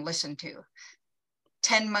unfortunately didn't listen to.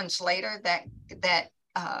 10 months later, that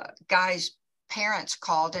guy's parents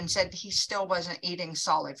called and said he still wasn't eating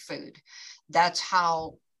solid food. That's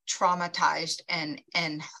how traumatized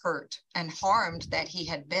and hurt and harmed that he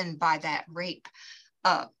had been by that rape.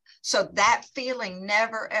 So that feeling,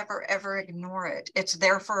 never, ever, ever ignore it. It's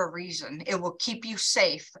there for a reason. It will keep you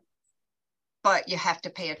safe, but you have to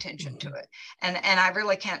pay attention to it. And I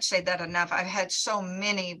really can't say that enough. I've had so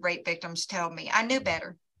many rape victims tell me, I knew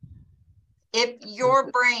better. If your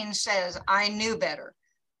brain says, I knew better,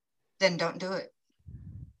 then don't do it.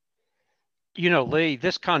 You know, Lee,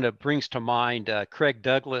 this kind of brings to mind Craig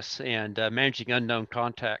Douglas and Managing Unknown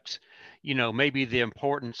Contacts. You know, maybe the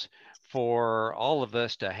importance for all of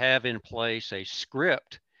us to have in place a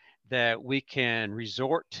script that we can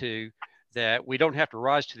resort to, that we don't have to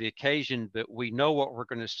rise to the occasion, but we know what we're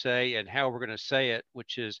going to say and how we're going to say it,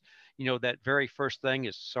 which is, you know, that very first thing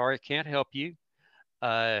is, sorry, I can't help you.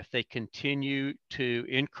 If they continue to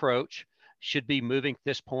encroach, should be moving at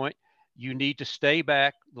this point, you need to stay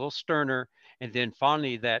back, a little sterner. And then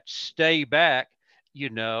finally, that stay back, you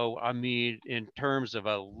know, I mean, in terms of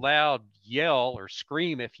a loud yell or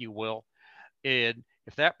scream, if you will. And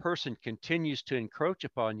if that person continues to encroach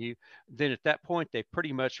upon you, then at that point, they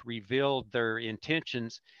pretty much revealed their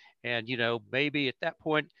intentions. And, you know, maybe at that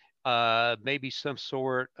point, maybe some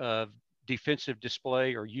sort of defensive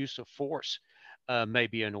display or use of force may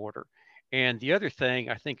be in order. And the other thing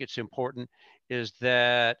I think it's important is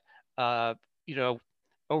that, you know,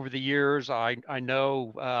 over the years, I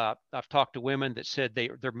know I've talked to women that said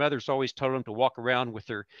their mothers always told them to walk around with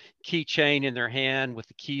their keychain in their hand with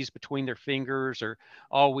the keys between their fingers, or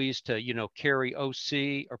always to, you know, carry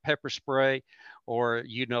OC or pepper spray, or,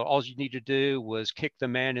 you know, all you need to do was kick the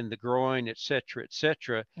man in the groin, et cetera, et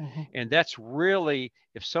cetera. And that's really,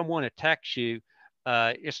 if someone attacks you,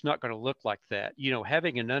 it's not going to look like that. You know,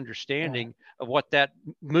 having an understanding of what that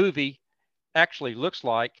movie actually looks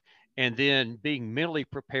like, and then being mentally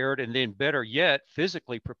prepared, and then better yet,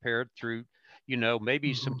 physically prepared through, you know,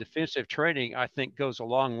 maybe some defensive training, I think goes a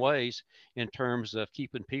long ways in terms of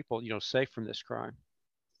keeping people, you know, safe from this crime.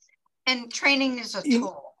 And training is a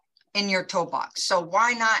tool in your toolbox. So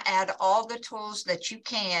why not add all the tools that you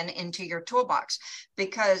can into your toolbox?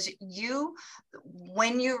 Because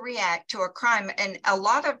when you react to a crime, and a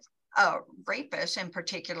lot of rapists in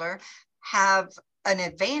particular have an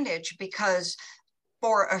advantage, because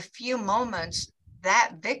for a few moments,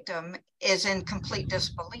 that victim is in complete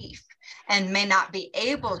disbelief and may not be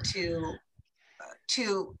able to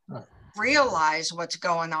realize what's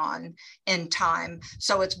going on in time.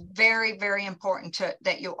 So it's very, very important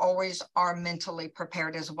that you always are mentally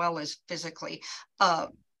prepared as well as physically.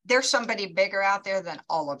 There's somebody bigger out there than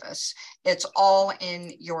all of us. It's all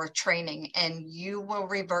in your training, and you will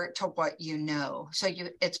revert to what you know. So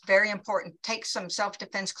it's very important. Take some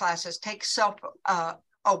self-defense classes, take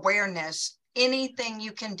self-awareness, anything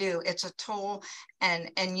you can do. It's a tool, and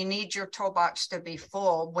you need your toolbox to be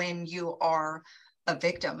full when you are a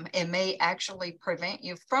victim. It may actually prevent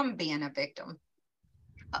you from being a victim.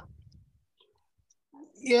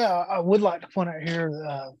 Yeah, I would like to point out here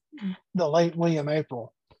the late William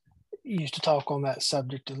April used to talk on that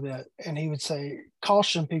subject a bit, and he would say,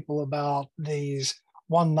 caution people about these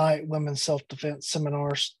one night women's self defense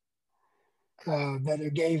seminars that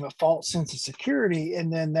it gave a false sense of security,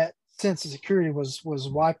 and then that sense of security was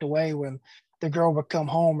wiped away when the girl would come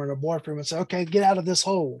home or the boyfriend would say, "Okay, get out of this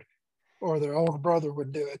hole," or their older brother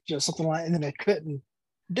would do it, just something like, and then they couldn't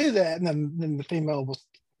do that, and then the female was,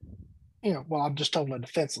 well, I'm just totally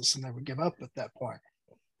defenseless, and they would give up at that point.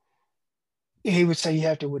 He would say you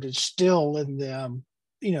have to instill in them,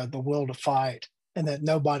 the will to fight, and that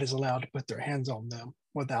nobody's allowed to put their hands on them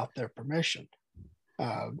without their permission.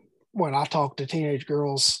 When I talk to teenage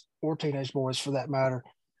girls or teenage boys, for that matter,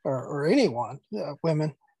 or anyone,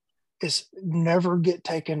 women, is never get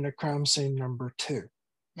taken to crime scene number 2.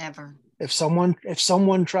 Never. If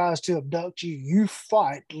someone tries to abduct you, you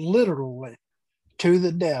fight literally to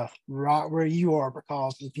the death right where you are,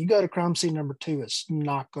 because if you go to crime scene number 2, it's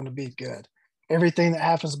not going to be good. Everything that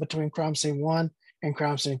happens between crime scene 1 and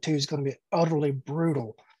crime scene 2 is going to be utterly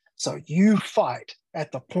brutal. So you fight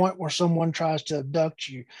at the point where someone tries to abduct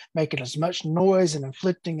you, making as much noise and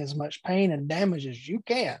inflicting as much pain and damage as you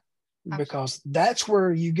can, because that's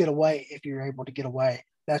where you get away. If you're able to get away,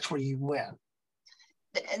 that's where you win.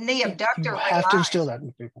 And the abductor have to instill that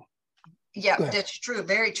in people. Yeah, that's true.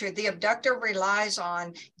 Very true. The abductor relies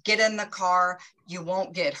on, get in the car, you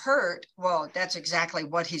won't get hurt. Well, that's exactly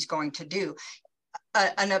what he's going to do.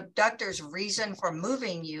 An abductor's reason for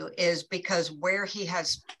moving you is because where he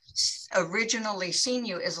has originally seen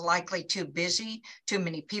you is likely too busy, too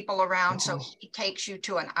many people around. So he takes you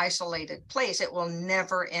to an isolated place. It will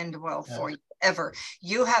never end well for you, ever.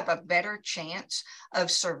 You have a better chance of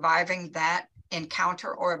surviving that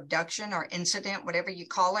encounter or abduction or incident, whatever you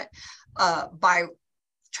call it, by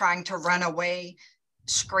trying to run away,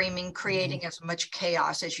 screaming, creating as much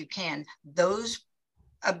chaos as you can. Those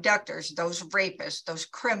abductors, those rapists, those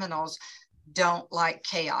criminals don't like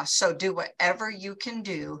chaos. So do whatever you can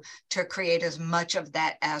do to create as much of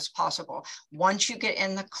that as possible. Once you get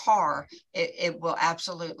in the car, it will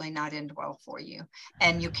absolutely not end well for you.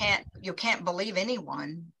 And you can't believe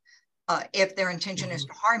anyone if their intention is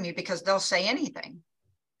to harm you, because they'll say anything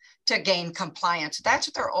to gain compliance.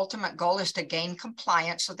 That's their ultimate goal, is to gain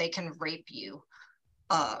compliance so they can rape you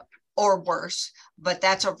or worse. But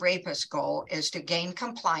that's a rapist's goal, is to gain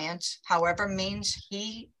compliance, however means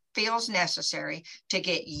he feels necessary, to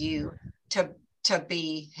get you to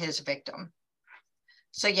be his victim.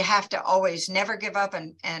 So you have to always never give up,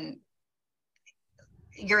 and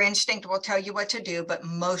your instinct will tell you what to do, but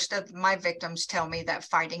most of my victims tell me that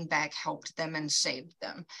fighting back helped them and saved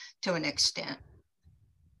them to an extent.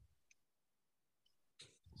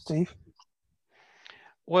 Steve?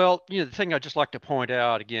 Well, the thing I'd just like to point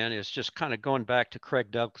out again is just kind of going back to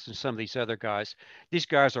Craig Douglas and some of these other guys. These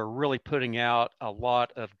guys are really putting out a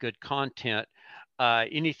lot of good content.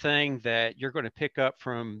 Anything that you're going to pick up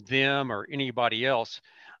from them or anybody else,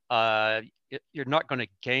 you're not going to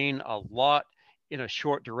gain a lot in a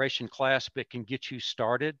short duration class, but can get you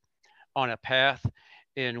started on a path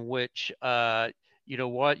in which,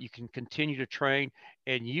 you can continue to train,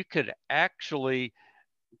 and you could actually,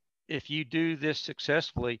 if you do this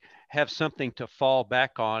successfully, have something to fall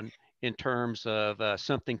back on in terms of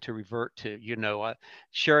something to revert to.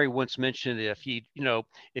 Sherry once mentioned, if you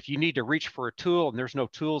need to reach for a tool and there's no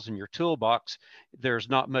tools in your toolbox, there's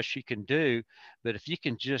not much you can do. But if you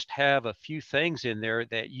can just have a few things in there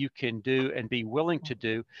that you can do and be willing to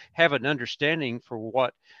do, have an understanding for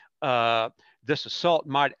what this assault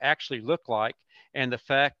might actually look like, and the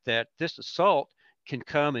fact that this assault can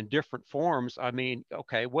come in different forms. I mean,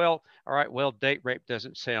 okay, well, all right, well, date rape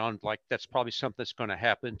doesn't sound like that's probably something that's going to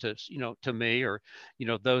happen to, to me or,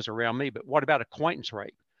 those around me. But what about acquaintance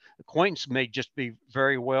rape? Acquaintance may just be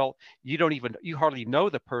very well, you hardly know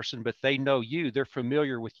the person, but they know you. They're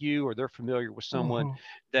familiar with you, or they're familiar with someone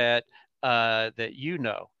that you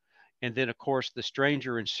know. And then, of course, the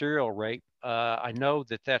stranger and serial rape. I know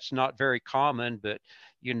that that's not very common, but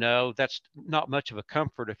that's not much of a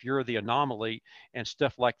comfort if you're the anomaly and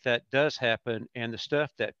stuff like that does happen, and the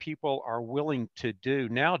stuff that people are willing to do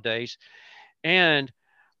nowadays. And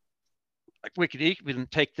like, we could even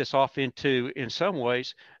take this off into, in some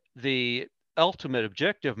ways, the ultimate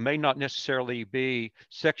objective may not necessarily be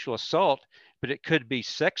sexual assault, but it could be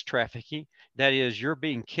sex trafficking. That is, you're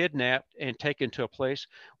being kidnapped and taken to a place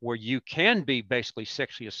where you can be basically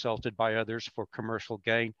sexually assaulted by others for commercial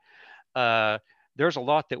gain. There's a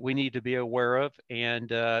lot that we need to be aware of,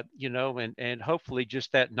 and and hopefully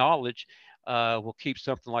just that knowledge will keep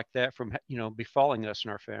something like that from, befalling us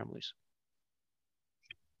and our families.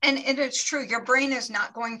 And it's true, your brain is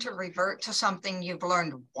not going to revert to something you've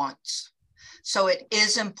learned once. So it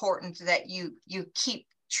is important that you keep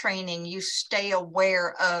training, you stay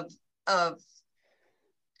aware of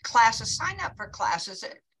classes, sign up for classes.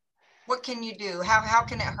 What can you do? How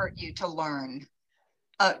can it hurt you to learn?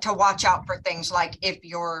 To watch out for things like if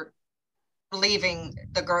you're leaving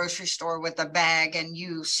the grocery store with a bag and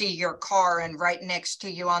you see your car and right next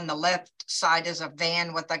to you on the left side is a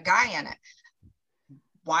van with a guy in it.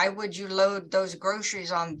 Why would you load those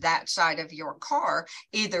groceries on that side of your car?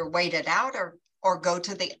 Either wait it out or go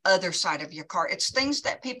to the other side of your car. It's things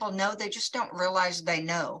that people know, they just don't realize they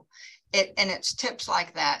know it. And it's tips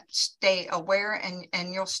like that. Stay aware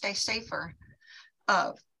and you'll stay safer.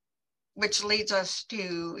 Which leads us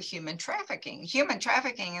to human trafficking. Human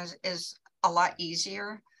trafficking is a lot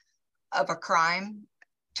easier of a crime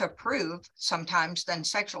to prove sometimes than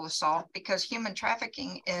sexual assault, because human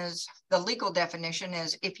trafficking is, the legal definition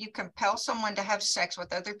is, if you compel someone to have sex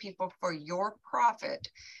with other people for your profit,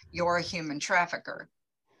 you're a human trafficker.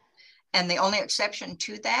 And the only exception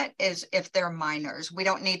to that is if they're minors. We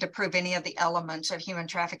don't need to prove any of the elements of human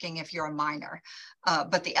trafficking if you're a minor.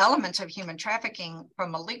 But the elements of human trafficking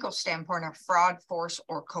from a legal standpoint are fraud, force,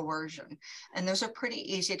 or coercion. And those are pretty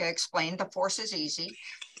easy to explain. The force is easy.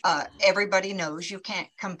 Everybody knows you can't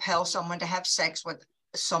compel someone to have sex with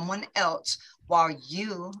someone else while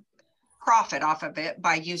you profit off of it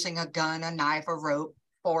by using a gun, a knife, a rope,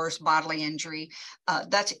 force, bodily injury.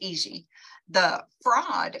 That's easy. The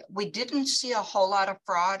fraud, we didn't see a whole lot of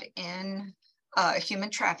fraud in human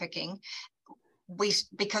trafficking.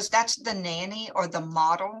 Because that's the nanny or the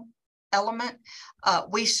model element.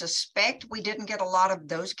 We suspect we didn't get a lot of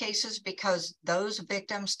those cases because those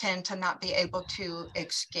victims tend to not be able to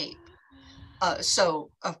escape.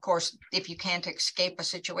 So, of course, if you can't escape a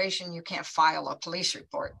situation, you can't file a police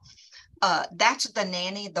report. That's the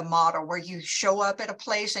nanny, the model, where you show up at a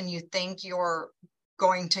place and you think you're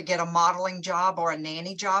going to get a modeling job or a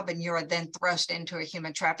nanny job, and you're then thrust into a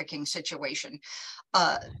human trafficking situation.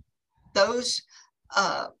 Those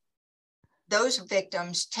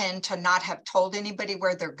victims tend to not have told anybody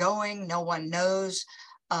where they're going. No one knows.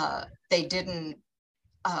 They didn't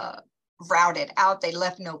route it out. They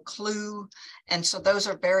left no clue. And so those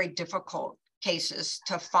are very difficult cases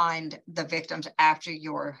to find the victims after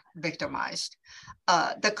you're victimized.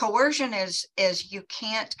 The coercion is you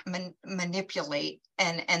can't manipulate,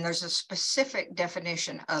 and there's a specific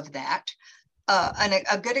definition of that. And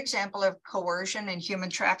a good example of coercion in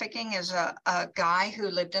human trafficking is a guy who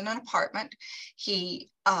lived in an apartment.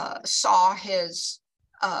 He saw his,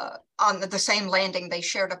 on the same landing, they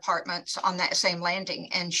shared apartments on that same landing,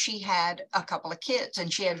 and she had a couple of kids,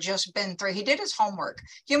 and she had just been through, he did his homework.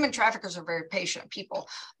 Human traffickers are very patient people,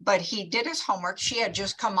 but he did his homework. She had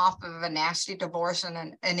just come off of a nasty divorce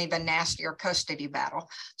and an even nastier custody battle.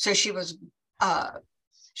 So she was,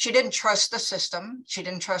 she didn't trust the system. She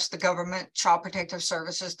didn't trust the government, Child Protective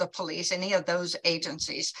Services, the police, any of those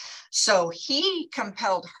agencies. So he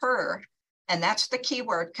compelled her, and that's the key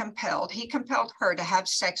word, compelled. He compelled her to have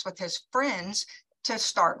sex with his friends to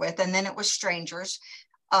start with, and then it was strangers,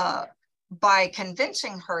 by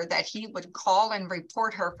convincing her that he would call and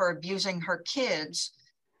report her for abusing her kids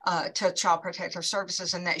to Child Protective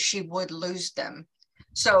Services, and that she would lose them.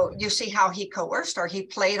 So you see how he coerced her. He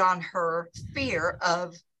played on her fear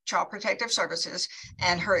of Child Protective Services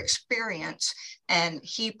and her experience, and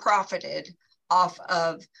he profited off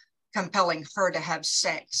of compelling her to have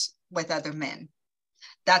sex with other men.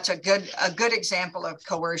 That's a good example of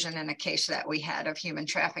coercion in a case that we had of human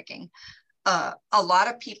trafficking. A lot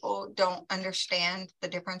of people don't understand the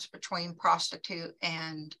difference between prostitute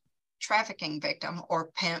and trafficking victim,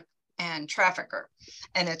 or pimp and trafficker.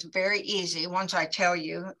 And it's very easy. Once I tell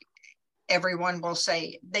you, everyone will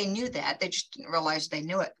say they knew that. They just didn't realize they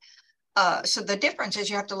knew it. So the difference is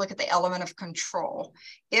you have to look at the element of control.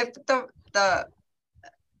 If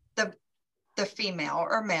the female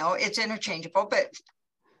or male, it's interchangeable, but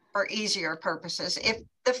for easier purposes, if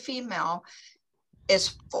the female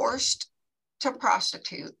is forced to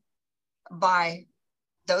prostitute by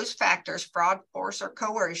those factors, fraud, force, or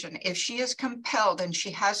coercion, if she is compelled and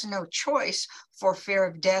she has no choice for fear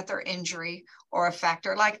of death or injury or a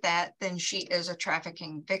factor like that, then she is a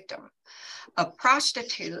trafficking victim. A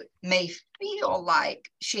prostitute may feel like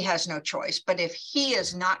she has no choice, but if he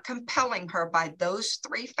is not compelling her by those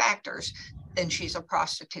three factors, then she's a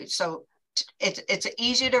prostitute. So it's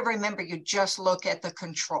easy to remember. You just look at the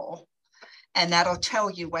control, and that'll tell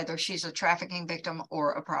you whether she's a trafficking victim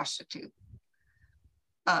or a prostitute.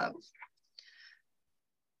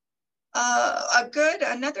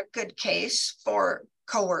 Another good case for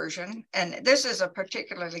coercion, and this is a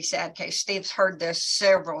particularly sad case. Steve's heard this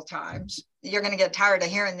several times. You're going to get tired of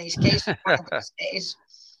hearing these cases one of these days,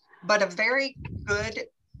 but a very good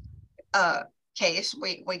case,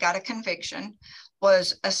 we got a conviction,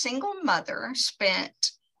 was a single mother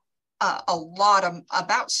spent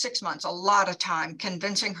about 6 months, a lot of time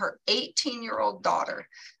convincing her 18-year-old daughter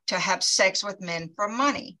to have sex with men for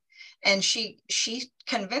money. And she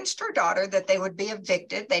convinced her daughter that they would be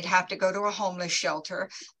evicted. They'd have to go to a homeless shelter.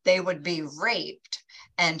 They would be raped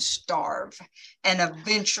and starve. And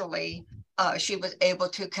eventually she was able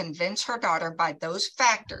to convince her daughter by those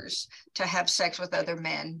factors to have sex with other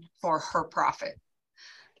men for her profit.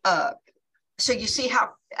 So you see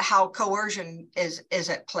how coercion is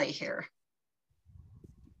at play here.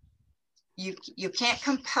 You can't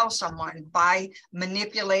compel someone by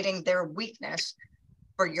manipulating their weakness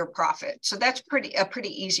for your profit. So that's a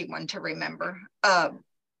pretty easy one to remember.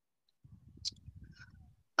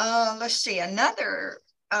 Let's see, another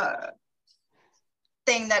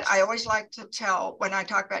thing that I always like to tell when I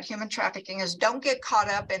talk about human trafficking is don't get caught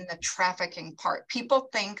up in the trafficking part. People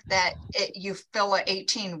think that you fill a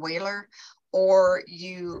 18-wheeler or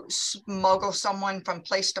you smuggle someone from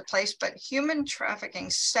place to place, but human trafficking,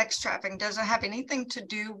 sex trafficking doesn't have anything to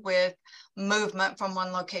do with movement from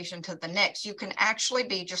one location to the next. You can actually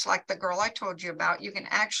be, just like the girl I told you about, you can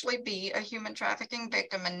actually be a human trafficking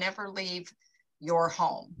victim and never leave your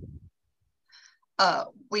home.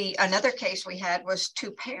 Another case we had was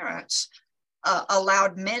two parents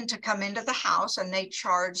allowed men to come into the house, and they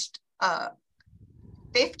charged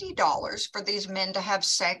 $50 for these men to have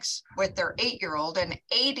sex with their 8-year-old and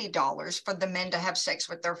 $80 for the men to have sex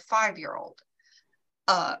with their 5-year-old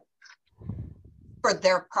for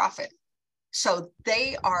their profit. So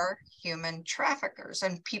they are human traffickers,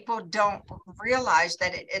 and people don't realize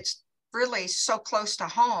that it's really so close to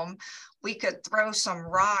home. We could throw some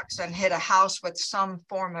rocks and hit a house with some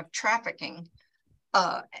form of trafficking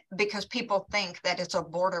because people think that it's a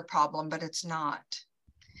border problem, but it's not.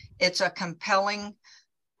 It's a compelling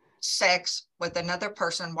sex with another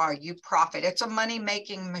person while you profit. It's a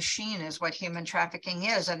money-making machine is what human trafficking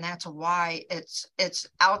is, and that's why it's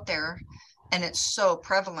out there and it's so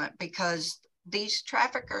prevalent, because these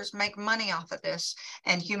traffickers make money off of this,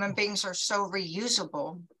 and human beings are so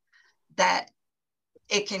reusable that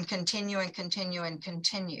it can continue and continue and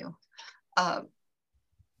continue.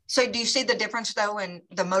 So do you see the difference, though, in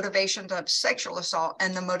the motivations of sexual assault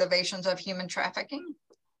and the motivations of human trafficking?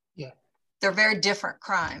 Yeah. They're very different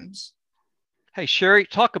crimes. Hey, Sherry,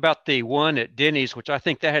 talk about the one at Denny's, which I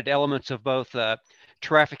think that had elements of both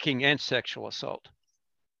trafficking and sexual assault.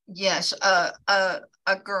 Yes, a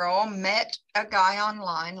girl met a guy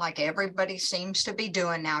online, like everybody seems to be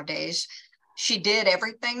doing nowadays. She did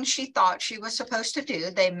everything she thought she was supposed to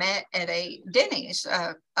do. They met at a Denny's,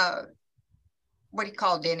 what do you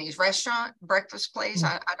call Denny's? Restaurant, breakfast place?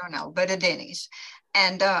 I don't know, but a Denny's.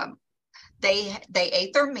 And they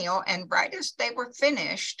ate their meal, and right as they were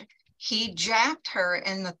finished, he jabbed her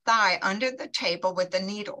in the thigh under the table with a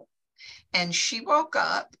needle. And she woke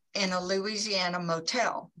up in a Louisiana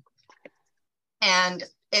motel. And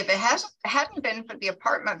if it hadn't been for the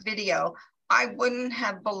apartment video, I wouldn't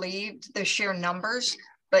have believed the sheer numbers.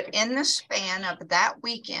 But in the span of that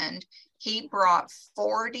weekend, he brought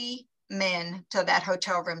 40 men to that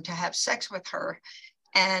hotel room to have sex with her.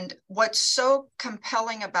 And what's so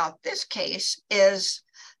compelling about this case is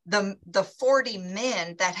the 40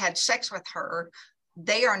 men that had sex with her,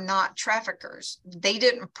 they are not traffickers. They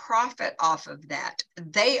didn't profit off of that.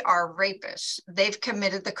 They are rapists. They've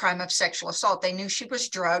committed the crime of sexual assault. They knew she was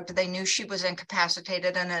drugged. They knew she was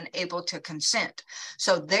incapacitated and unable to consent.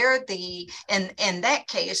 So they're in that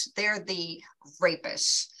case, they're the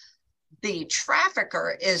rapists. The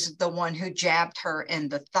trafficker is the one who jabbed her in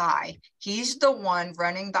the thigh. He's the one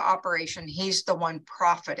running the operation. He's the one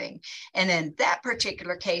profiting. And in that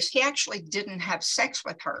particular case, he actually didn't have sex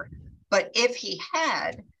with her. But if he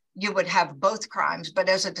had, you would have both crimes. But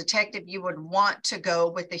as a detective, you would want to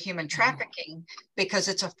go with the human trafficking because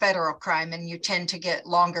it's a federal crime and you tend to get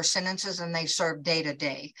longer sentences and they serve day to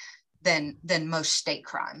day than most state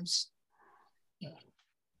crimes.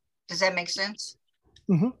 Does that make sense?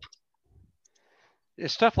 Mm-hmm.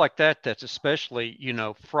 It's stuff like that that's especially,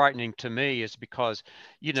 frightening to me, is because,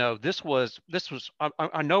 this was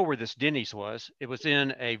I know where this Denny's was. It was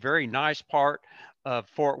in a very nice part of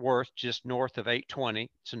Fort Worth, just north of 820.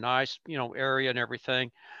 It's a nice, area and everything.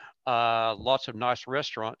 Lots of nice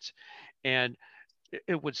restaurants. And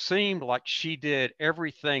it would seem like she did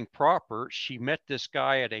everything proper. She met this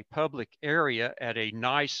guy at a public area at a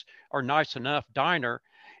nice enough diner.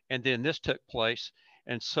 and then this took place.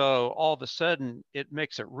 And so all of a sudden, it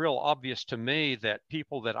makes it real obvious to me that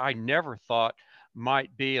people that I never thought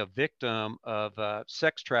might be a victim of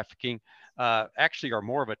sex trafficking actually are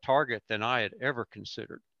more of a target than I had ever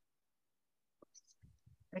considered.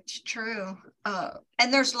 It's true.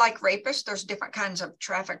 And there's like rapists, there's different kinds of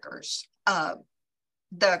traffickers.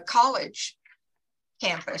 The college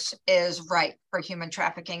campus is ripe for human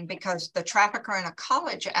trafficking because the trafficker in a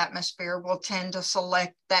college atmosphere will tend to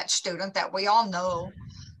select that student that we all know,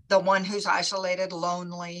 the one who's isolated,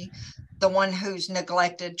 lonely, the one who's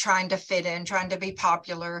neglected, trying to fit in, trying to be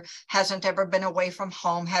popular, hasn't ever been away from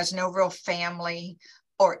home, has no real family,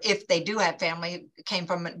 or if they do have family, came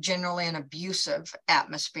from generally an abusive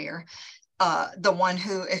atmosphere. The one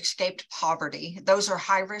who escaped poverty. Those are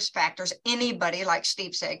high risk factors. Anybody, like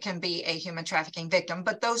Steve said, can be a human trafficking victim,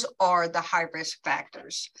 but those are the high risk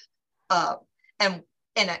factors. And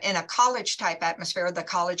in a college type atmosphere, the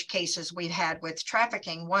college cases we've had with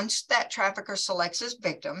trafficking, once that trafficker selects his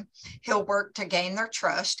victim, he'll work to gain their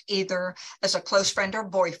trust, either as a close friend or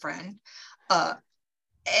boyfriend.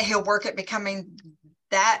 He'll work at becoming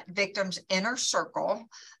that victim's inner circle,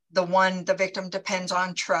 the one the victim depends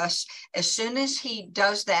on, trust. As soon as he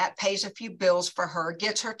does that, pays a few bills for her,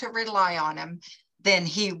 gets her to rely on him, then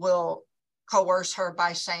he will coerce her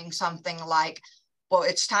by saying something like, well,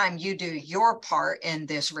 it's time you do your part in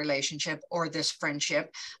this relationship or this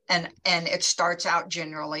friendship. And it starts out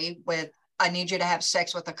generally with, I need you to have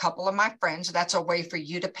sex with a couple of my friends. That's a way for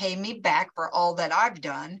you to pay me back for all that I've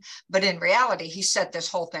done. But in reality, he set this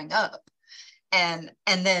whole thing up. And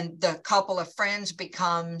then the couple of friends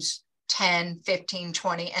becomes 10, 15,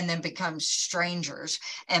 20, and then becomes strangers.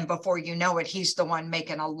 And before you know it, he's the one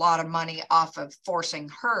making a lot of money off of forcing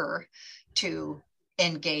her to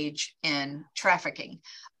engage in trafficking.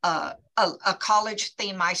 A college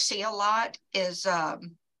theme I see a lot is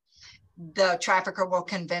the trafficker will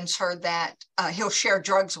convince her that he'll share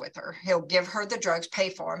drugs with her. He'll give her the drugs,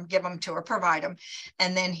 pay for them, give them to her, provide them.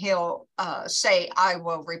 And then he'll say, I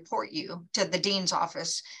will report you to the dean's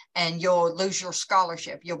office and you'll lose your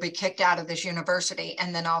scholarship. You'll be kicked out of this university.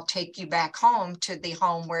 And then I'll take you back home to the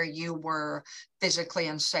home where you were physically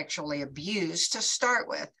and sexually abused to start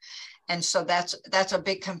with. And so that's a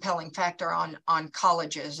big compelling factor on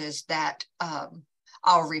colleges, is that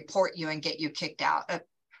I'll report you and get you kicked out.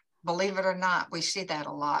 Believe it or not, we see that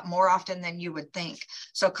a lot, more often than you would think.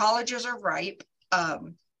 So colleges are ripe.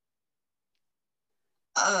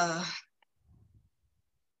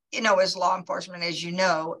 You know, as law enforcement, as you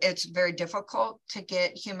know, it's very difficult to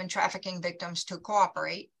get human trafficking victims to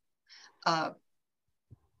cooperate. And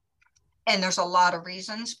there's a lot of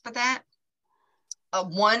reasons for that.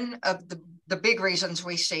 One of the big reasons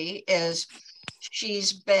we see is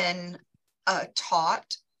she's been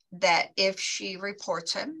taught that if she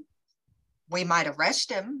reports him, we might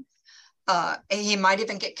arrest him. He might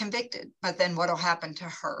even get convicted, but then what'll happen to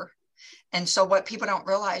her? And so what people don't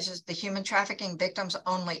realize is the human trafficking victim's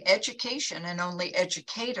only education and only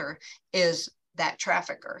educator is that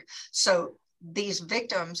trafficker. So these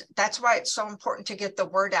victims, that's why it's so important to get the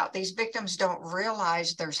word out. These victims don't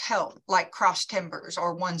realize there's help, like Cross Timbers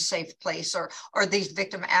or One Safe Place or these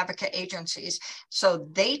victim advocate agencies. So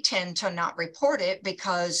they tend to not report it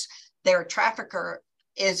because their trafficker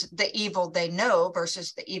is the evil they know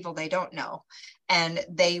versus the evil they don't know. And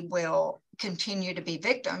they will continue to be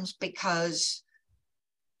victims because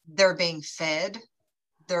they're being fed.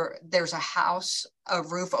 There's a house, a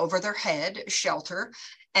roof over their head, shelter,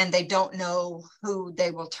 and they don't know who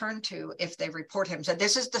they will turn to if they report him. So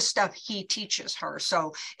this is the stuff he teaches her.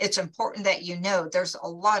 So it's important that you know there's a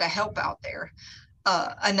lot of help out there.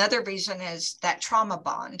 Another reason is that trauma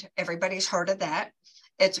bond. Everybody's heard of that.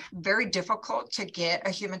 It's very difficult to get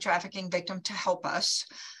a human trafficking victim to help us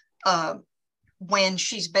when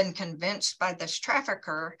she's been convinced by this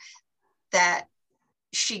trafficker that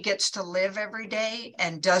she gets to live every day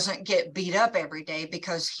and doesn't get beat up every day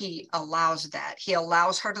because he allows that. He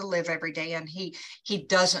allows her to live every day and he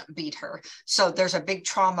doesn't beat her. So there's a big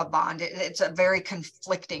trauma bond. It's a very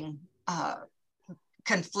conflicted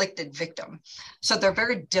victim. So they're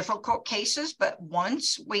very difficult cases, but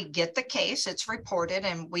once we get the case, it's reported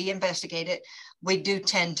and we investigate it, we do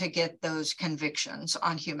tend to get those convictions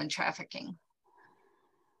on human trafficking.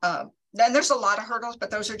 Then there's a lot of hurdles,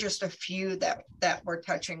 but those are just a few that we're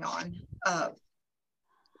touching on.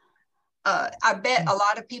 I bet a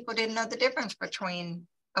lot of people didn't know the difference between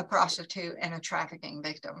a prostitute and a trafficking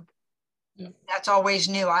victim. Yeah. That's always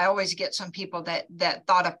new. I always get some people that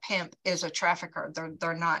thought a pimp is a trafficker.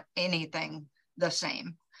 They're not anything the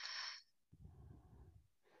same.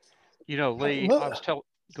 You know, Lee, go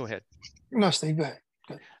ahead. No, Steve, go ahead.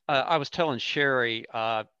 I was telling Sherry,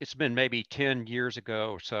 it's been maybe 10 years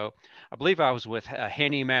ago or so. I believe I was with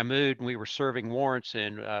Hani Mahmood and we were serving warrants,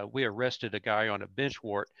 and we arrested a guy on a bench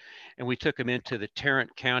warrant, and we took him into the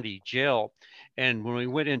Tarrant County Jail. And when we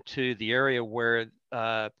went into the area where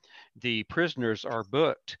the prisoners are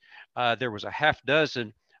booked, there was a half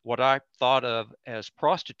dozen what I thought of as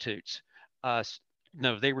prostitutes.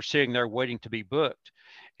 No, they were sitting there waiting to be booked.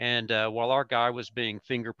 And while our guy was being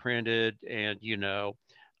fingerprinted and,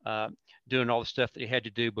 uh, doing all the stuff that he had to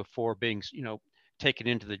do before being, taken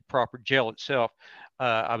into the proper jail itself,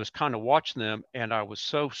 I was kind of watching them, and I was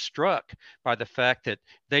so struck by the fact that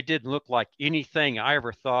they didn't look like anything I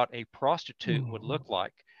ever thought a prostitute would look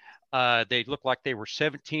like. They looked like they were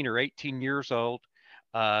 17 or 18 years old.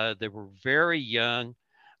 They were very young.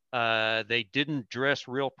 They didn't dress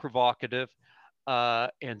real provocative.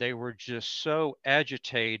 And they were just so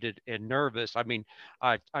agitated and nervous. I mean,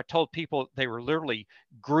 I told people they were literally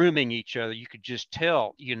grooming each other. You could just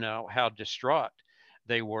tell, how distraught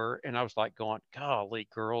they were. And I was like going, golly,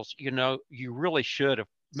 girls, you really should have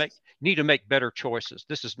need to make better choices.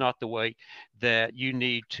 This is not the way that you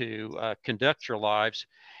need to conduct your lives.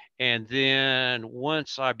 And then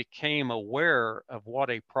once I became aware of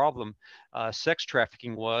what a problem sex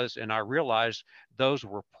trafficking was, and I realized those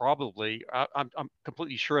were probably, I'm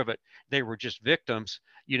completely sure of it, they were just victims.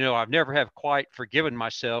 I've never have quite forgiven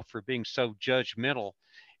myself for being so judgmental.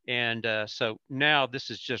 And so now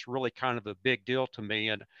this is just really kind of a big deal to me.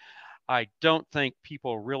 And I don't think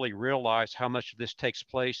people really realize how much of this takes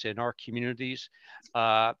place in our communities.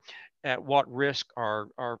 At what risk our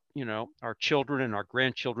children and our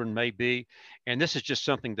grandchildren may be, and this is just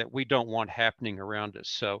something that we don't want happening around us.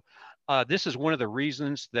 So this is one of the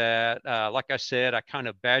reasons that, like I said, I kind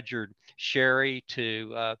of badgered Sherry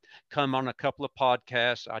to come on a couple of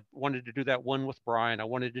podcasts. I wanted to do that one with Brian. I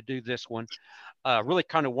wanted to do this one. Really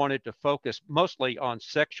kind of wanted to focus mostly on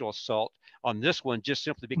sexual assault on this one, just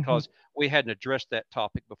simply because we hadn't addressed that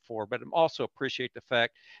topic before. But I also appreciate the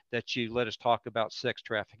fact that you let us talk about sex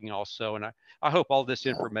trafficking also. And I hope all this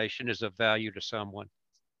information is of value to someone.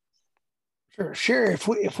 Sure, sure.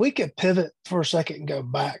 If we could pivot for a second and go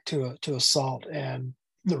back to assault and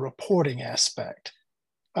the reporting aspect,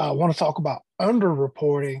 I want to talk about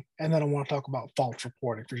underreporting, and then I want to talk about false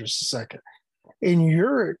reporting for just a second. In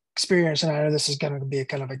your experience, and I know this is going to be a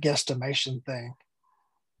kind of a guesstimation thing,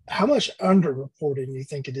 how much underreporting do you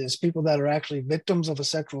think it is? People that are actually victims of a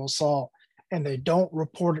sexual assault and they don't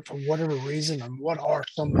report it for whatever reason, and what are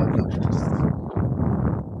some of them?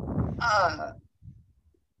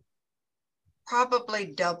 Probably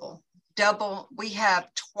double. We have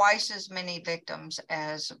twice as many victims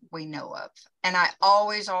as we know of. And I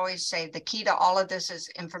always say the key to all of this is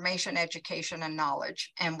information, education, and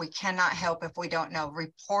knowledge. And we cannot help if we don't know.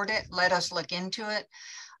 Report it. Let us look into it.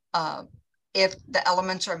 If the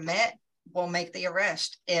elements are met, we'll make the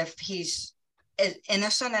arrest. If he's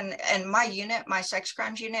innocent, and my unit, my sex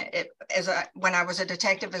crimes unit, when I was a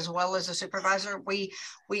detective as well as a supervisor, we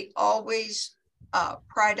always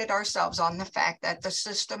prided ourselves on the fact that the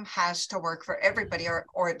system has to work for everybody,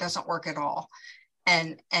 or it doesn't work at all.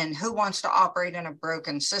 And who wants to operate in a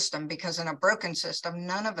broken system? Because in a broken system,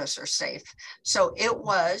 none of us are safe. So it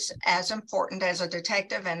was as important as a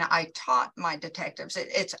detective, and I taught my detectives,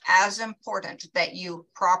 it's as important that you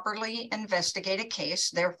properly investigate a case.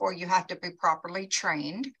 Therefore, you have to be properly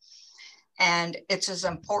trained. And it's as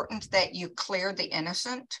important that you clear the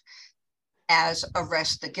innocent as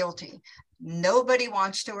arrest the guilty. Nobody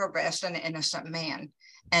wants to arrest an innocent man,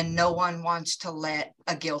 and no one wants to let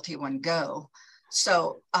a guilty one go.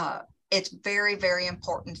 So it's very, very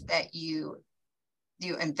important that you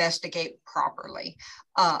investigate properly.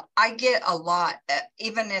 I get a lot,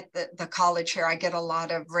 even at the college here, I get a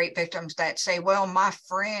lot of rape victims that say, well, my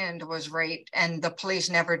friend was raped and the police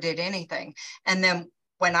never did anything. And then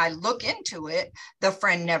when I look into it, the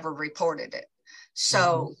friend never reported it.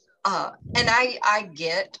 So, and I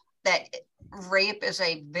get that rape is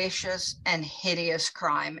a vicious and hideous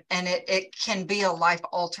crime, and it can be a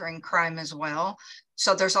life-altering crime as well.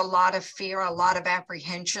 So there's a lot of fear, a lot of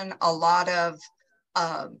apprehension, a lot of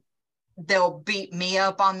they'll beat me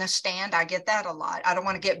up on the stand. I get that a lot. I don't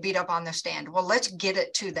want to get beat up on the stand. Well, let's get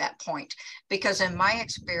it to that point, because in my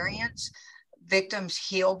experience, victims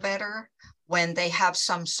heal better when they have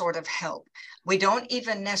some sort of help. We don't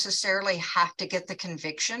even necessarily have to get the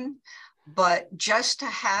conviction, but just to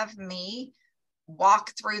have me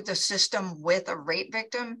walk through the system with a rape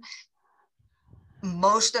victim,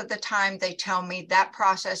 most of the time they tell me that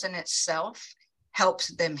process in itself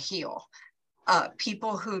helps them heal.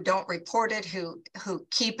 People who don't report it, who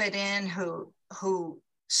keep it in, who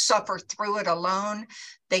suffer through it alone,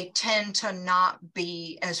 they tend to not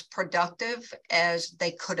be as productive as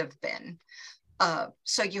they could have been.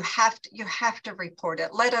 So you have to report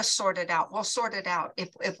it. Let us sort it out. We'll sort it out.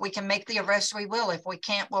 If we can make the arrest, we will. If we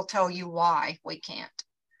can't, we'll tell you why we can't.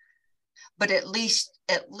 But at least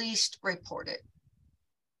report it.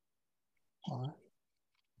 All right.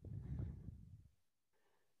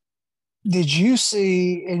 Did you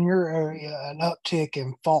see in your area an uptick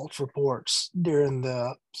in false reports during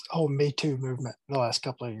the whole Me Too movement in the last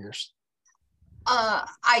couple of years?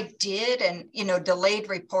 I did, and delayed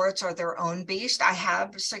reports are their own beast. I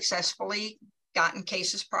have successfully gotten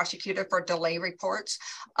cases prosecuted for delay reports.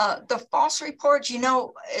 The false reports,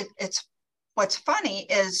 it's what's funny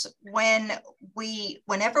is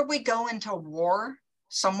whenever we go into war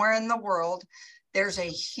somewhere in the world, there's a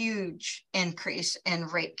huge increase in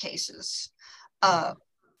rape cases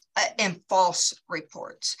and false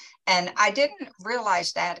reports. And I didn't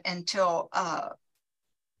realize that until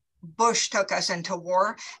Bush took us into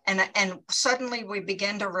war. And suddenly we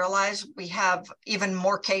began to realize we have even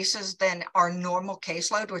more cases than our normal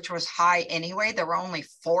caseload, which was high anyway. There were only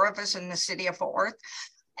 4 of us in the city of Fort Worth.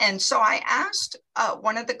 And so I asked,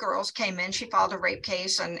 one of the girls came in, she filed a rape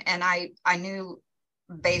case, and I knew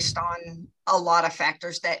based on a lot of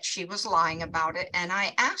factors that she was lying about it. And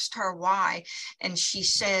I asked her why. And she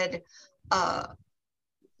said,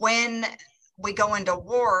 when we go into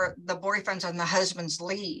war, the boyfriends and the husbands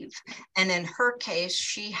leave. And in her case,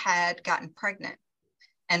 she had gotten pregnant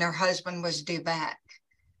and her husband was due back.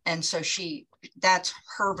 And so that's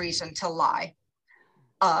her reason to lie.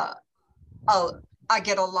 I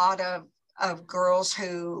get a lot of girls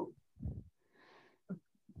who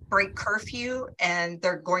break curfew and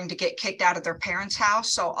they're going to get kicked out of their parents'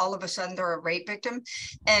 house. So all of a sudden they're a rape victim.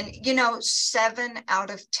 And 7 out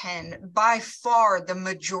of 10, by far the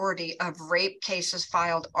majority of rape cases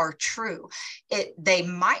filed are true. They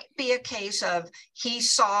might be a case of he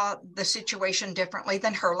saw the situation differently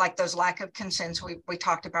than her, like those lack of consents we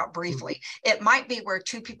talked about briefly. It might be where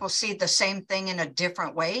 2 people see the same thing in a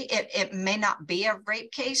different way. It may not be a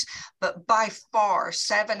rape case, but by far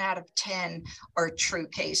 7 out of 10 are true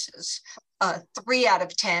cases. 3 out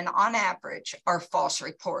of 10 on average are false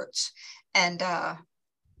reports. And I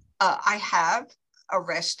have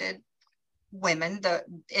arrested women.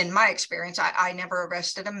 In my experience, I never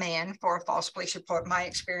arrested a man for a false police report. My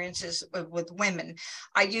experience is with women.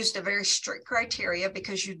 I used a very strict criteria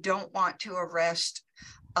because you don't want to arrest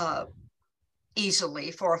easily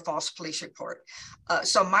for a false police report.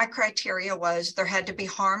 So my criteria was there had to be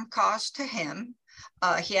harm caused to him.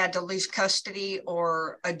 He had to lose custody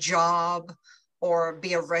or a job or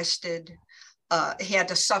be arrested. He had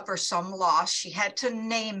to suffer some loss. She had to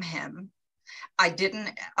name him. I didn't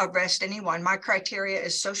arrest anyone. My criteria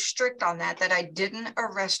is so strict on that I didn't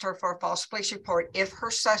arrest her for a false police report if her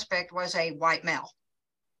suspect was a white male.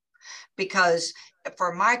 Because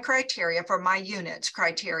for my criteria, for my unit's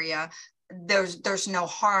criteria, there's no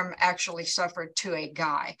harm actually suffered to a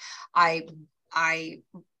guy. I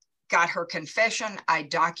got her confession, I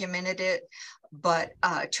documented it, but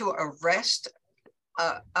to arrest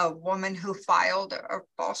a woman who filed a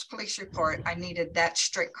false police report, I needed that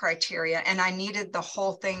strict criteria, and I needed the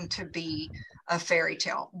whole thing to be a fairy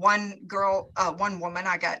tale. One woman,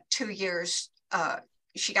 I got 2 years.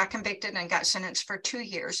 She got convicted and got sentenced for 2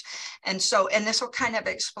 years. And this will kind of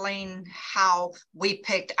explain how we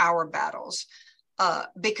picked our battles,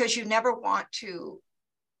 because you never want to,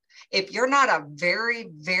 if you're not a very,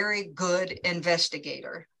 very good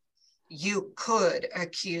investigator, you could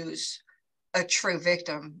accuse a true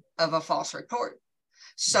victim of a false report.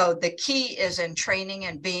 So the key is in training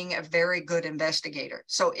and being a very good investigator.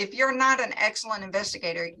 So if you're not an excellent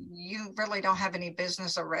investigator, you really don't have any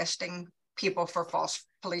business arresting people for false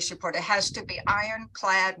police report. It has to be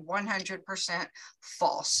ironclad, 100%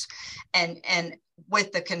 false, and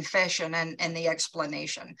with the confession and the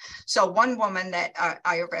explanation. So one woman that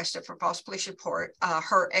I arrested for false police report,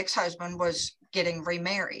 her ex-husband was getting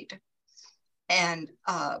remarried, and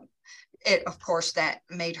of course, that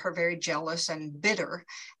made her very jealous and bitter.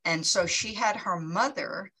 And so she had her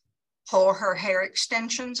mother pull her hair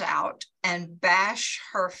extensions out and bash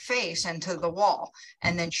her face into the wall.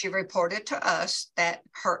 And then she reported to us that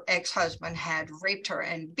her ex-husband had raped her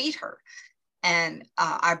and beat her. And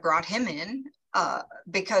I brought him in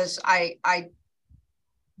because I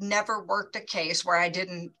never worked a case where I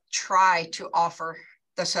didn't try to offer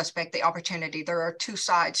the suspect the opportunity. There are 2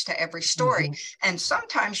 sides to every story. Mm-hmm. And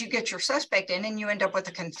sometimes you get your suspect in and you end up with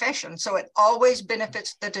a confession. So it always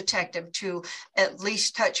benefits the detective to at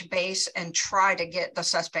least touch base and try to get the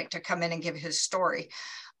suspect to come in and give his story.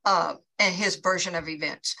 and his version of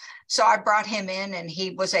events. So I brought him in, and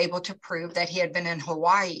he was able to prove that he had been in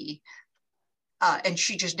Hawaii. And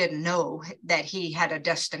she just didn't know that he had a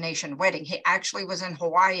destination wedding. He actually was in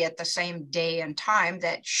Hawaii at the same day and time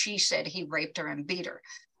that she said he raped her and beat her.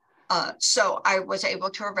 So I was able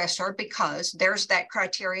to arrest her because there's that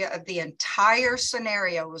criteria of the entire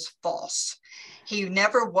scenario was false. He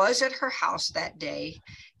never was at her house that day.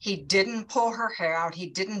 He didn't pull her hair out. He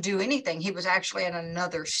didn't do anything. He was actually in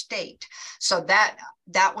another state. So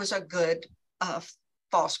that was a good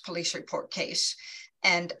false police report case.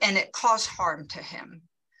 And it caused harm to him.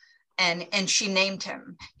 And she named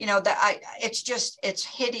him. It's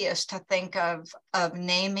hideous to think of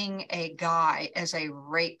naming a guy as a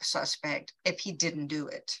rape suspect if he didn't do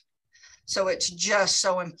it. So it's just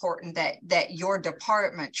so important that your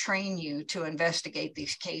department train you to investigate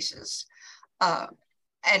these cases.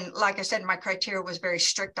 And like I said, my criteria was very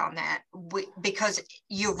strict on that because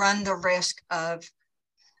you run the risk of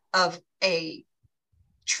a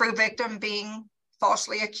true victim being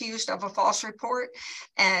falsely accused of a false report.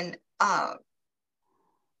 And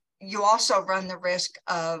you also run the risk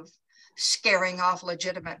of scaring off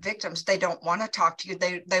legitimate victims. They don't want to talk to you.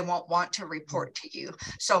 They won't want to report to you.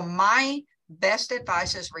 So my best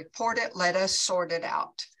advice is report it. Let us sort it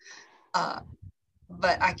out.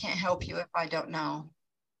 But I can't help you if I don't know.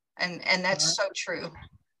 And that's so true.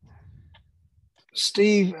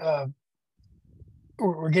 Steve,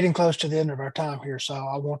 we're getting close to the end of our time here, so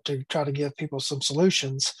I want to try to give people some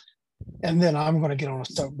solutions, and then I'm going to get on a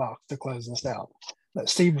soapbox to close this out. But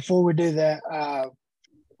Steve, before we do that,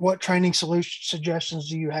 what training suggestions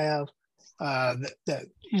do you have that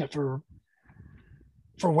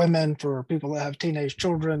for women, for people that have teenage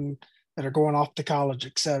children that are going off to college,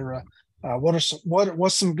 et cetera?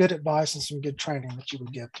 What's some good advice and some good training that you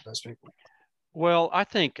would give to those people? Well, I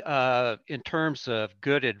think in terms of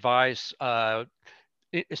good advice,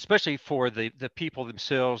 especially for the people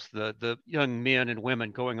themselves, the young men and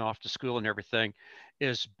women going off to school and everything,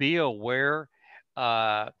 is be aware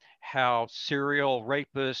how serial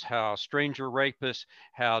rapists, how stranger rapists,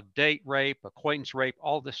 how date rape, acquaintance rape,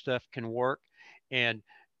 all this stuff can work, and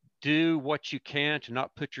do what you can to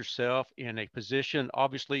not put yourself in a position.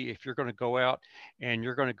 Obviously, if you're going to go out and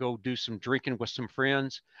you're going to go do some drinking with some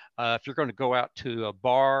friends, if you're going to go out to a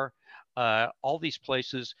bar, all these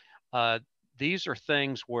places, these are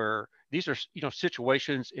things where these are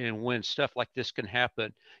situations in when stuff like this can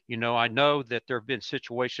happen. I know that there have been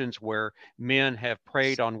situations where men have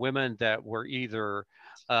preyed on women that were either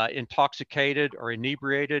intoxicated or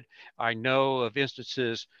inebriated. I know of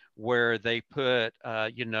instances where they put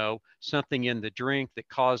something in the drink that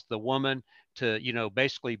caused the woman to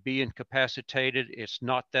basically be incapacitated. It's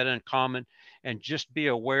not that uncommon. And just be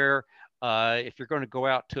aware, if you're going to go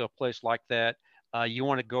out to a place like that, you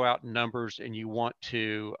want to go out in numbers, and you want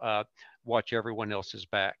to watch everyone else's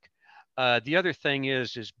back. The other thing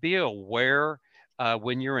is be aware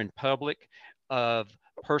when you're in public of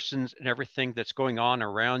persons and everything that's going on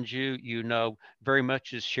around you. Very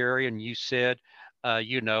much as Sherry and you said,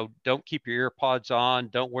 don't keep your ear pods on,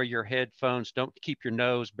 don't wear your headphones, don't keep your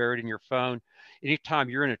nose buried in your phone. Anytime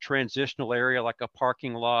you're in a transitional area like a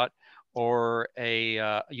parking lot or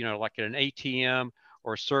like an ATM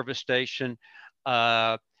or a service station,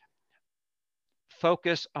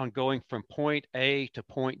 focus on going from point A to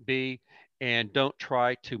point B, and don't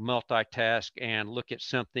try to multitask and look at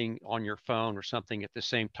something on your phone or something at the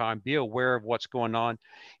same time. Be aware of what's going on.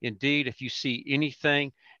 Indeed, if you see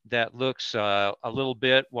anything that looks a little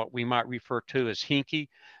bit what we might refer to as hinky,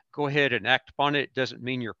 go ahead and act upon it. It doesn't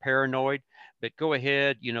mean you're paranoid, but go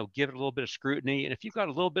ahead, give it a little bit of scrutiny. And if you've got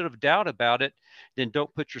a little bit of doubt about it, then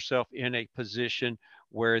don't put yourself in a position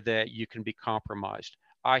where that you can be compromised.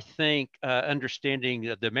 I think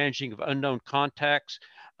understanding the managing of unknown contacts,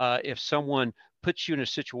 if someone puts you in a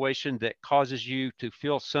situation that causes you to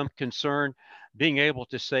feel some concern, being able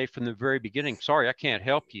to say from the very beginning, sorry, I can't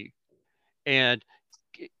help you, and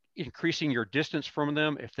increasing your distance from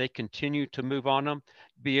them if they continue to move on them,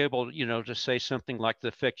 be able, to say something like the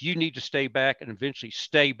effect, you need to stay back, and eventually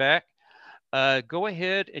stay back. Go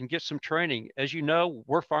ahead and get some training. As you know,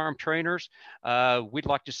 we're firearm trainers. We'd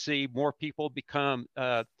like to see more people become,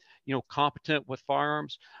 competent with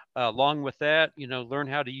firearms. Along with that, learn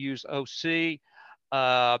how to use OC.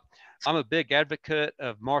 I'm a big advocate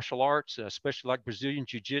of martial arts, especially like Brazilian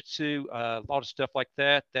Jiu-Jitsu, a lot of stuff like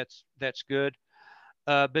that. That's good.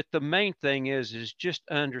 But the main thing is just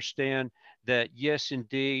understand that, yes,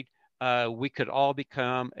 indeed, we could all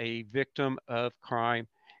become a victim of crime,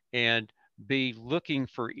 and be looking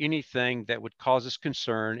for anything that would cause us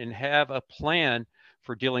concern, and have a plan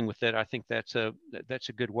for dealing with it, I think that's a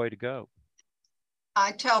good way to go.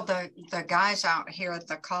 I tell the guys out here at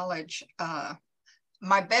the college,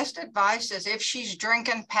 my best advice is if she's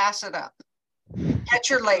drinking, pass it up. Catch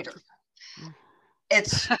her later.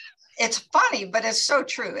 It's funny, but it's so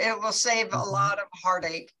true. It will save a lot of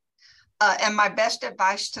heartache. And my best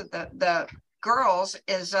advice to the girls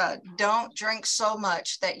is don't drink so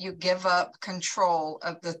much that you give up control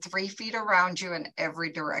of the 3 feet around you in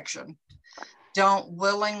every direction. Don't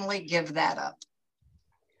willingly give that up.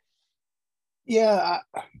 Yeah,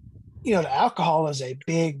 the alcohol is a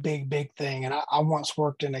big thing. And I once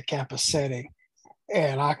worked in a campus setting,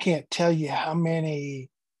 and I can't tell you how many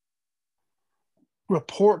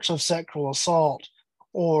reports of sexual assault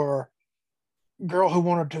or girl who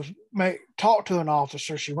wanted to talk to an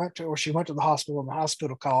officer. She went to the hospital, and the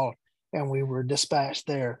hospital called, and we were dispatched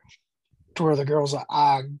there. To where the girl's like,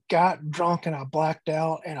 I got drunk and I blacked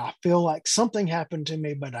out, and I feel like something happened to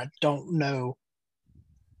me, but I don't know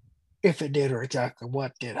if it did or exactly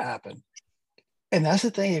what did happen. And that's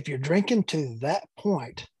the thing. If you're drinking to that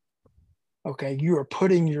point, okay, you are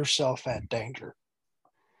putting yourself at danger.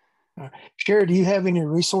 Sherry, do you have any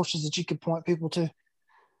resources that you could point people to?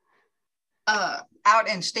 Out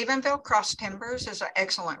in Stephenville, Cross Timbers is an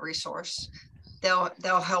excellent resource.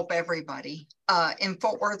 They'll help everybody. In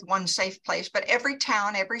Fort Worth, One Safe Place, but every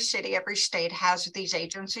town, every city, every state has these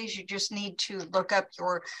agencies. You just need to look up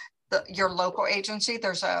your local agency.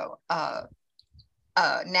 There's a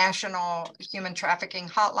national human trafficking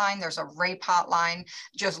hotline. There's a rape hotline.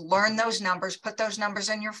 Just learn those numbers, put those numbers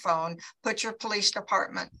in your phone, put your police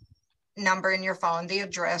department number in your phone, the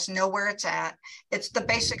address, know where it's at. It's the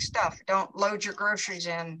basic stuff. Don't load your groceries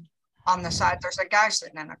in on the side. There's a guy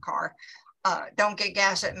sitting in a car. Don't get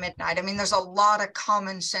gas at midnight. I mean, there's a lot of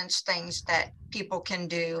common sense things that people can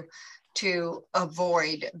do to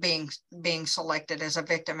avoid being selected as a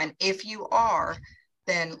victim. And if you are,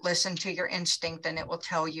 then listen to your instinct, and it will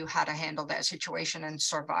tell you how to handle that situation and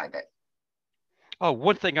survive it. Oh,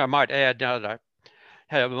 one thing I might add now that I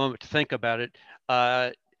had a moment to think about it.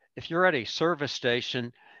 If you're at a service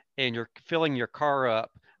station and you're filling your car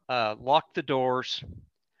up, lock the doors,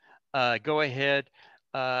 go ahead,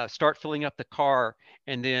 start filling up the car,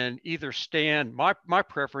 and then either stand. My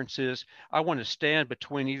preference is I want to stand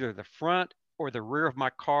between either the front or the rear of my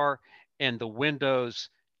car and the windows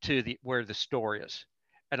to where the store is.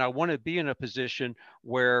 And I want to be in a position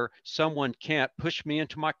where someone can't push me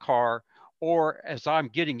into my car, or as I'm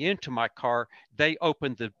getting into my car, they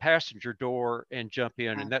open the passenger door and jump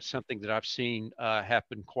in. And that's something that I've seen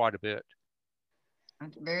happen quite a bit.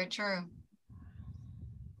 That's very true.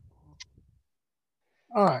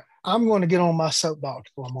 All right, I'm going to get on my soapbox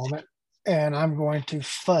for a moment, and I'm going to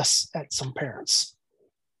fuss at some parents.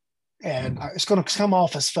 And it's going to come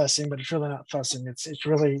off as fussing, but it's really not fussing. It's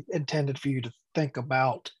really intended for you to think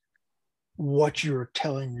about what you're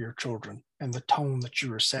telling your children and the tone that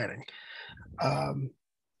you are setting. I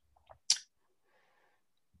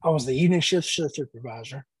was the evening shift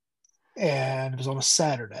supervisor, and it was on a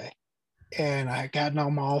Saturday. And I had gotten all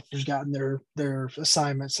my officers, gotten their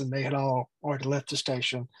assignments, and they had all already left the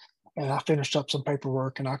station. And I finished up some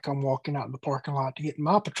paperwork, and I come walking out in the parking lot to get in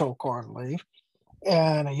my patrol car and leave.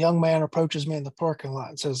 And a young man approaches me in the parking lot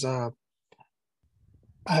and says, I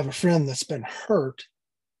have a friend that's been hurt.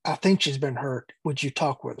 I think she's been hurt. Would you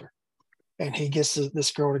talk with her? And he gets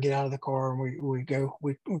this girl to get out of the car, and we go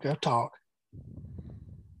talk.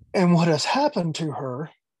 And what has happened to her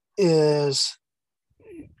is,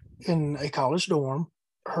 in a college dorm,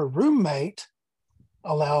 her roommate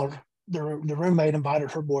allowed the roommate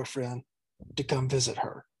invited her boyfriend to come visit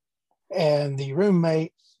her. And the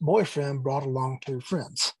roommate's boyfriend brought along 2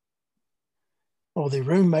 friends. Well, the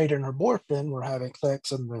roommate and her boyfriend were having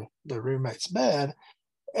sex in the roommate's bed,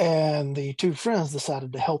 and the 2 friends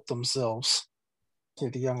decided to help themselves to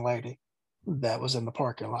the young lady that was in the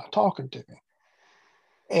parking lot talking to me.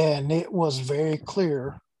 And it was very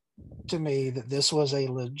clear to me that this was a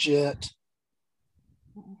legit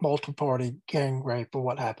multiple-party gang rape of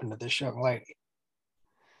what happened to this young lady.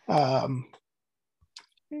 And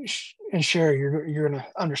Sherry, you're going to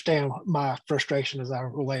understand my frustration as I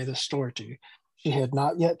relay this story to you. She had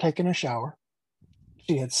not yet taken a shower.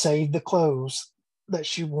 She had saved the clothes that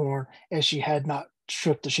she wore, and she had not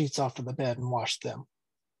stripped the sheets off of the bed and washed them.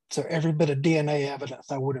 So every bit of DNA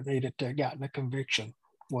evidence I would have needed to have gotten a conviction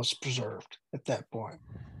was preserved at that point.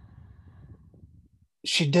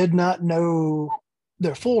 She did not know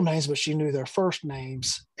their full names, but she knew their first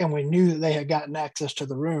names, and we knew that they had gotten access to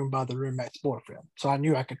the room by the roommate's boyfriend. So I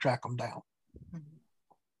knew I could track them down.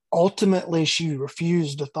 Ultimately, she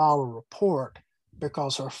refused to file a report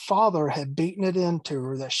because her father had beaten it into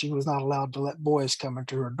her that she was not allowed to let boys come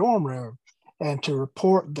into her dorm room. And to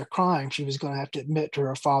report the crime, she was going to have to admit to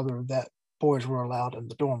her father that boys were allowed in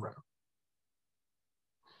the dorm room.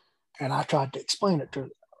 And I tried to explain it to her.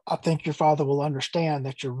 I think your father will understand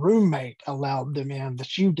that your roommate allowed them in,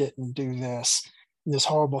 that you didn't do this. This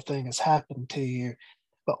horrible thing has happened to you.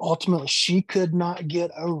 But ultimately, she could not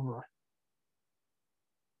get over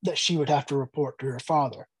that she would have to report to her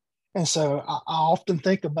father. And so I often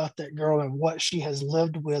think about that girl and what she has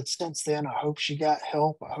lived with since then. I hope she got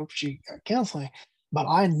help. I hope she got counseling. But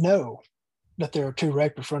I know that there are 2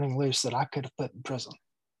 rapists running loose that I could have put in prison.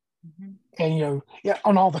 Mm-hmm. And, yeah,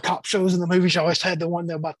 on all the cop shows and the movies, you always had the one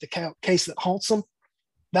about the case that haunts them.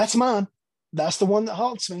 That's mine. That's the one that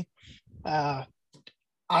haunts me.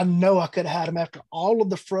 I know I could have had him after all of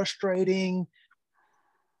the frustrating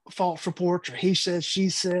false reports or he said, she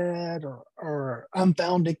said, or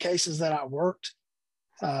unfounded cases that I worked,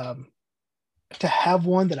 to have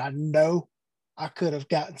one that I know I could have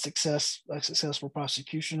gotten a successful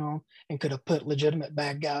prosecution on and could have put legitimate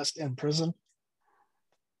bad guys in prison.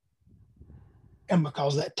 And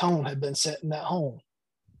because that tone had been set in that home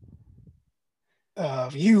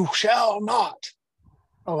of you shall not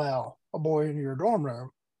allow a boy in your dorm room.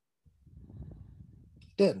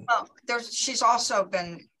 Didn't. Well, she's also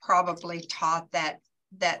been probably taught that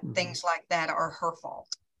things like that are her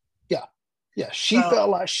fault. Yeah. She felt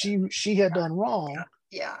like she had done wrong.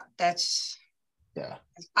 Yeah, that's. Yeah.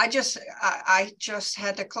 I just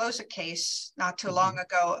had to close a case not too long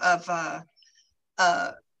ago of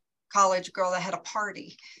a college girl that had a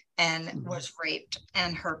party and was raped,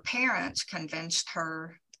 and her parents convinced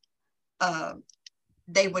her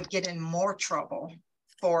they would get in more trouble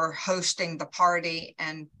for hosting the party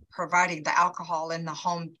and providing the alcohol in the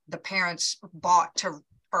home the parents bought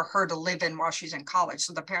for her to live in while she's in college.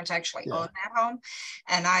 So the parents actually own that home.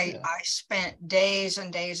 And I spent days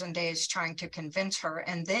and days and days trying to convince her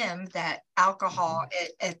and them that alcohol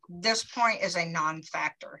at this point is a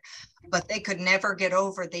non-factor, but they could never get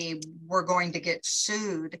over we're going to get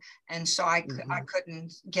sued. And so I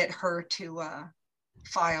couldn't get her to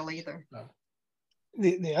file either. No.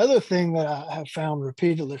 The other thing that I have found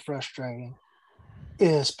repeatedly frustrating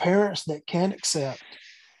is parents that can't accept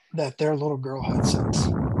that their little girl had sex.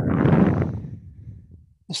 And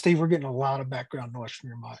Steve, we're getting a lot of background noise from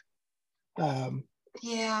your mic.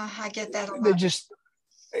 Yeah, I get that a lot.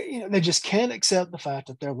 They just can't accept the fact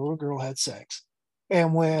that their little girl had sex.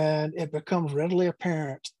 And when it becomes readily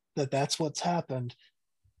apparent that that's what's happened,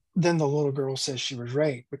 then the little girl says she was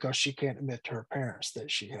raped because she can't admit to her parents that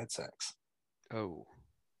she had sex. Oh.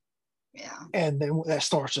 Yeah. And then that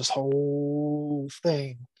starts this whole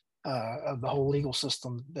thing of the whole legal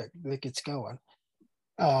system that gets going.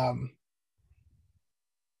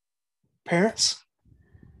 Parents,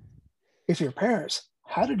 if you're parents,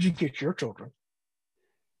 how did you get your children?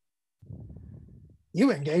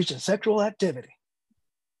 You engaged in sexual activity.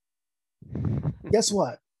 Guess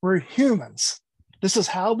what? We're humans. This is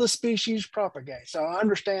how the species propagates. So I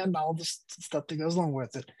understand all this stuff that goes along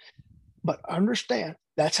with it. But understand,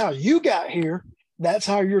 that's how you got here. That's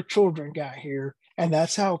how your children got here. And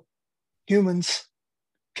that's how humans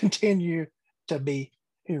continue to be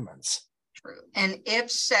humans. True. And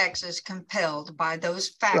if sex is compelled by those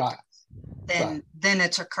factors, then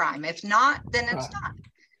it's a crime. If not, then it's not.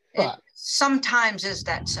 It sometimes is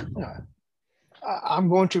that simple. I'm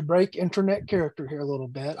going to break internet character here a little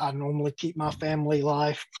bit. I normally keep my family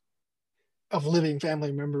life of living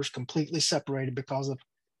family members completely separated because of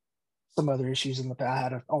some other issues in the past. I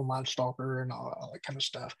had an online stalker and all that kind of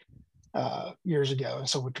stuff years ago. And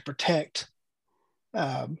so to protect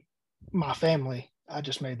my family, I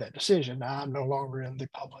just made that decision. Now I'm no longer in the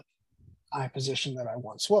public eye position that I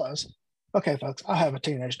once was. Okay, folks, I have a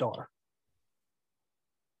teenage daughter,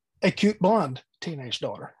 a cute blonde teenage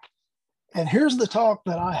daughter. And here's the talk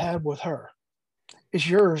that I had with her. It's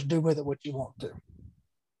yours. Do with it what you want to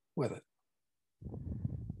with it.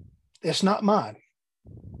 It's not mine.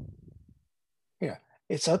 Yeah,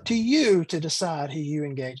 it's up to you to decide who you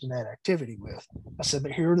engage in that activity with. I said,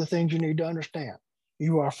 but here are the things you need to understand.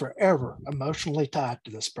 You are forever emotionally tied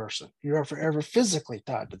to this person. You are forever physically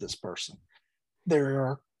tied to this person. There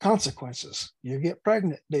are consequences. You get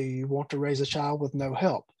pregnant. Do you want to raise a child with no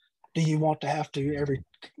help? Do you want to have to every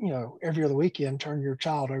other weekend turn your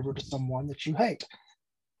child over to someone that you hate?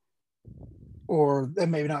 Or that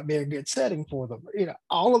may not be a good setting for them.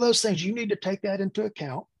 All of those things, you need to take that into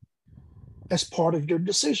account as part of your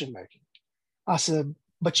decision making. I said,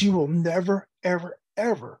 but you will never, ever,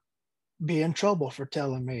 ever be in trouble for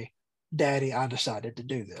telling me, Daddy, I decided to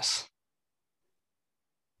do this.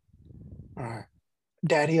 All right.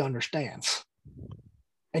 Daddy understands.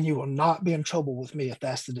 And you will not be in trouble with me if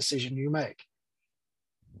that's the decision you make.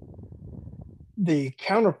 The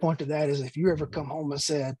counterpoint to that is if you ever come home and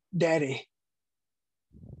said, Daddy,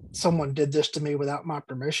 someone did this to me without my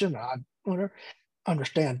permission, I whatever,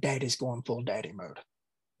 understand Daddy's going full daddy mode.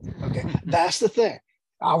 Okay, that's the thing.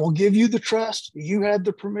 I will give you the trust. You have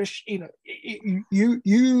the permission.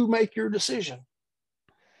 You make your decision.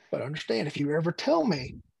 But understand, if you ever tell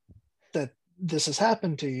me that this has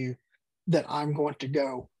happened to you, that I'm going to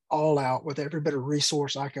go all out with every bit of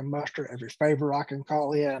resource I can muster, every favor I can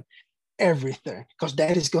call in, everything, because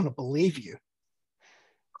Daddy's going to believe you.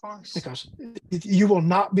 Of course. Because you will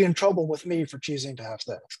not be in trouble with me for choosing to have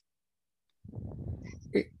sex.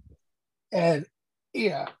 And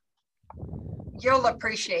yeah. You'll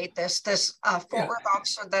appreciate this. This Fort Worth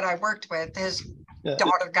officer that I worked with, his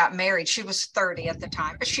daughter got married. She was 30 at the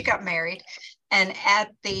time, but she got married. And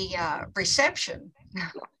at the reception,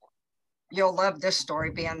 you'll love this story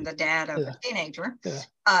being the dad of a teenager.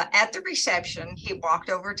 At the reception, he walked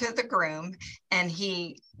over to the groom and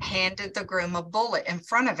he handed the groom a bullet in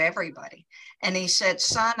front of everybody. And he said,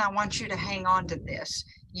 son, I want you to hang on to this.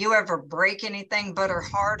 You ever break anything but her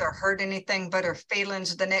heart or hurt anything but her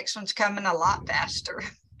feelings, the next one's coming a lot faster.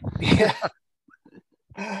 Yeah.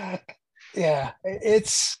 Yeah.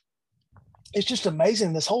 It's just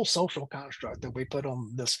amazing, this whole social construct that we put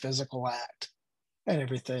on this physical act and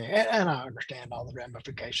everything. And I understand all the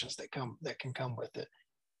ramifications that can come with it.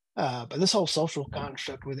 But this whole social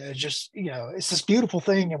construct with it is just, it's this beautiful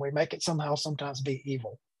thing, and we make it somehow sometimes be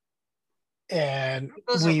evil. And it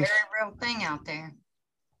was a very real thing out there.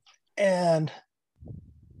 And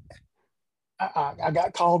I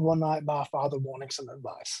got called one night by a father wanting some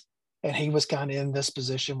advice. And he was kind of in this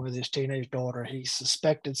position with his teenage daughter. He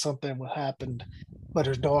suspected something had happened, but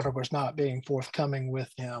his daughter was not being forthcoming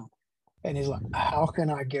with him. And he's like, how can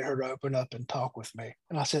I get her to open up and talk with me?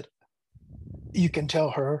 And I said, you can tell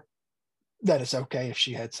her that it's okay if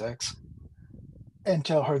she had sex, and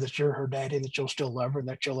tell her that you're her daddy, that you'll still love her, and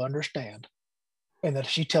that you'll understand. And that if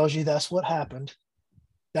she tells you that's what happened,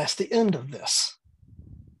 that's the end of this.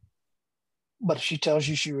 But if she tells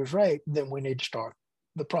you she was raped, then we need to start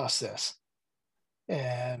the process.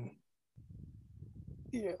 And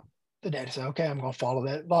the daddy said, okay, I'm going to follow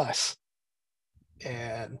that advice.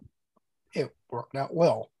 And it worked out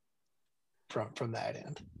well from that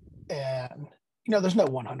end. And, there's no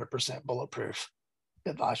 100% bulletproof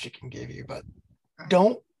advice you can give you, but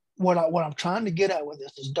what I'm trying to get at with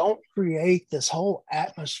this is don't create this whole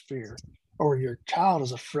atmosphere or your child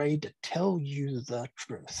is afraid to tell you the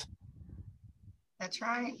truth. That's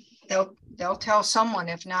right. They'll tell someone,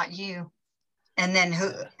 if not you, and then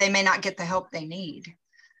they may not get the help they need.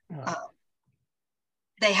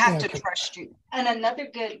 They have to trust you. And another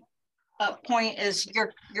good point is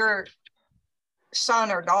your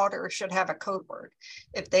son or daughter should have a code word.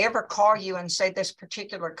 If they ever call you and say this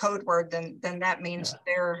particular code word, then that means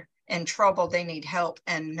they're in trouble. They need help,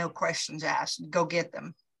 and no questions asked. Go get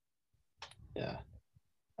them. Yeah.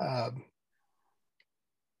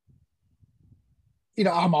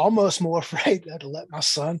 I'm almost more afraid to let my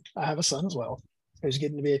son, I have a son as well, who's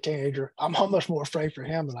getting to be a teenager. I'm almost more afraid for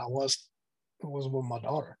him than I was with my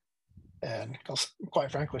daughter. And because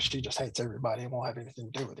quite frankly, she just hates everybody and won't have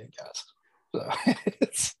anything to do with you guys. So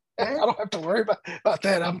I don't have to worry about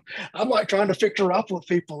that. I'm like trying to fix her up with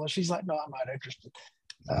people, and she's like, no, I'm not interested.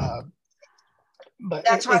 But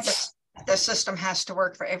that's why the system has to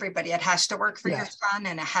work for everybody. It has to work for your son,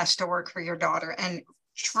 and it has to work for your daughter. And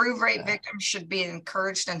true rape victims should be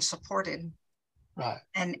encouraged and supported. Right.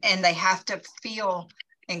 And they have to feel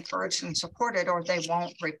encouraged and supported, or they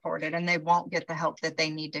won't report it and they won't get the help that they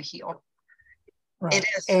need to heal. Right. It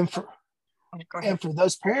is. And for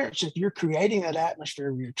those parents, if you're creating that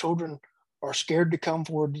atmosphere where your children are scared to come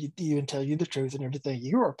forward to you and tell you the truth and everything,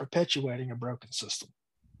 you are perpetuating a broken system.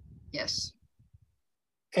 Yes.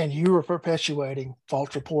 And you are perpetuating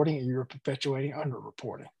false reporting, and you're perpetuating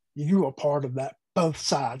underreporting. You are part of that, both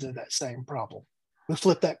sides of that same problem. We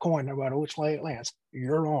flip that coin no matter which way it lands.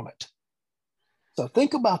 You're on it. So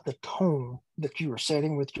think about the tone that you are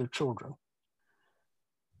setting with your children.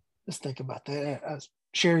 Just think about that.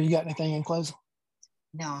 Sherry, you got anything in closing?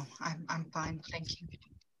 No, I'm fine. Thank you.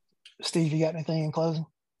 Steve, you got anything in closing?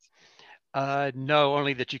 No,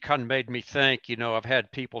 only that you kind of made me think. I've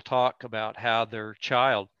had people talk about how their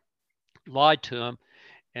child lied to them.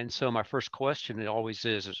 And so my first question always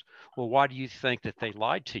is, well, why do you think that they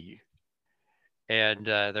lied to you? And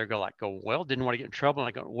they're going, well, didn't want to get in trouble. And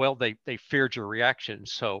I go, well, they feared your reaction.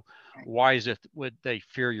 So why is it would they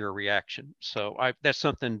fear your reaction? So that's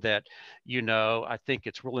something that, I think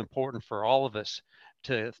it's real important for all of us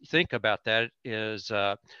to think about that is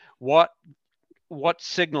what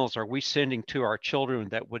signals are we sending to our children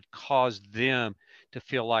that would cause them to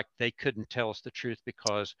feel like they couldn't tell us the truth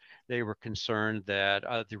because they were concerned that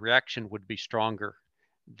the reaction would be stronger,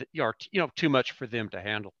 or too much for them to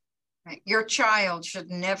handle. Your child should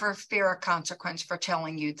never fear a consequence for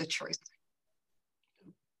telling you the truth.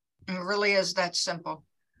 It really is that simple.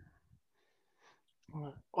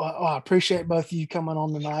 Well, I appreciate both of you coming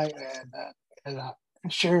on tonight and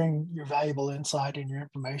sharing your valuable insight and your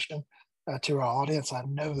information to our audience. I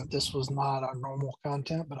know that this was not our normal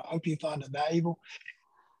content, but I hope you find it valuable.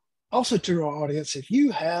 Also, to our audience, if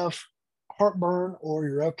you have heartburn or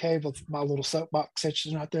you're okay with my little soapbox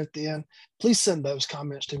section right there at the end, please send those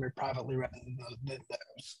comments to me privately rather than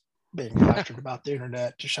those being plastered about the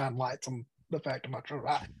internet to shine lights on the fact of my truth.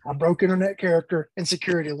 I broke internet character and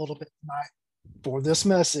security a little bit tonight for this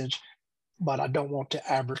message, but I don't want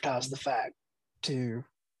to advertise the fact to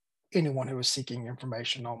anyone who is seeking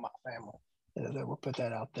information on my family. That we'll put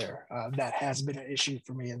that out there. That has been an issue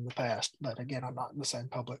for me in the past, but again, I'm not in the same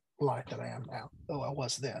public light that I am now, though I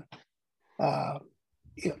was then.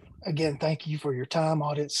 Again, thank you for your time,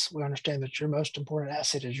 audience. We understand that your most important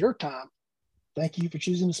asset is your time. Thank you for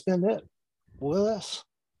choosing to spend it with us.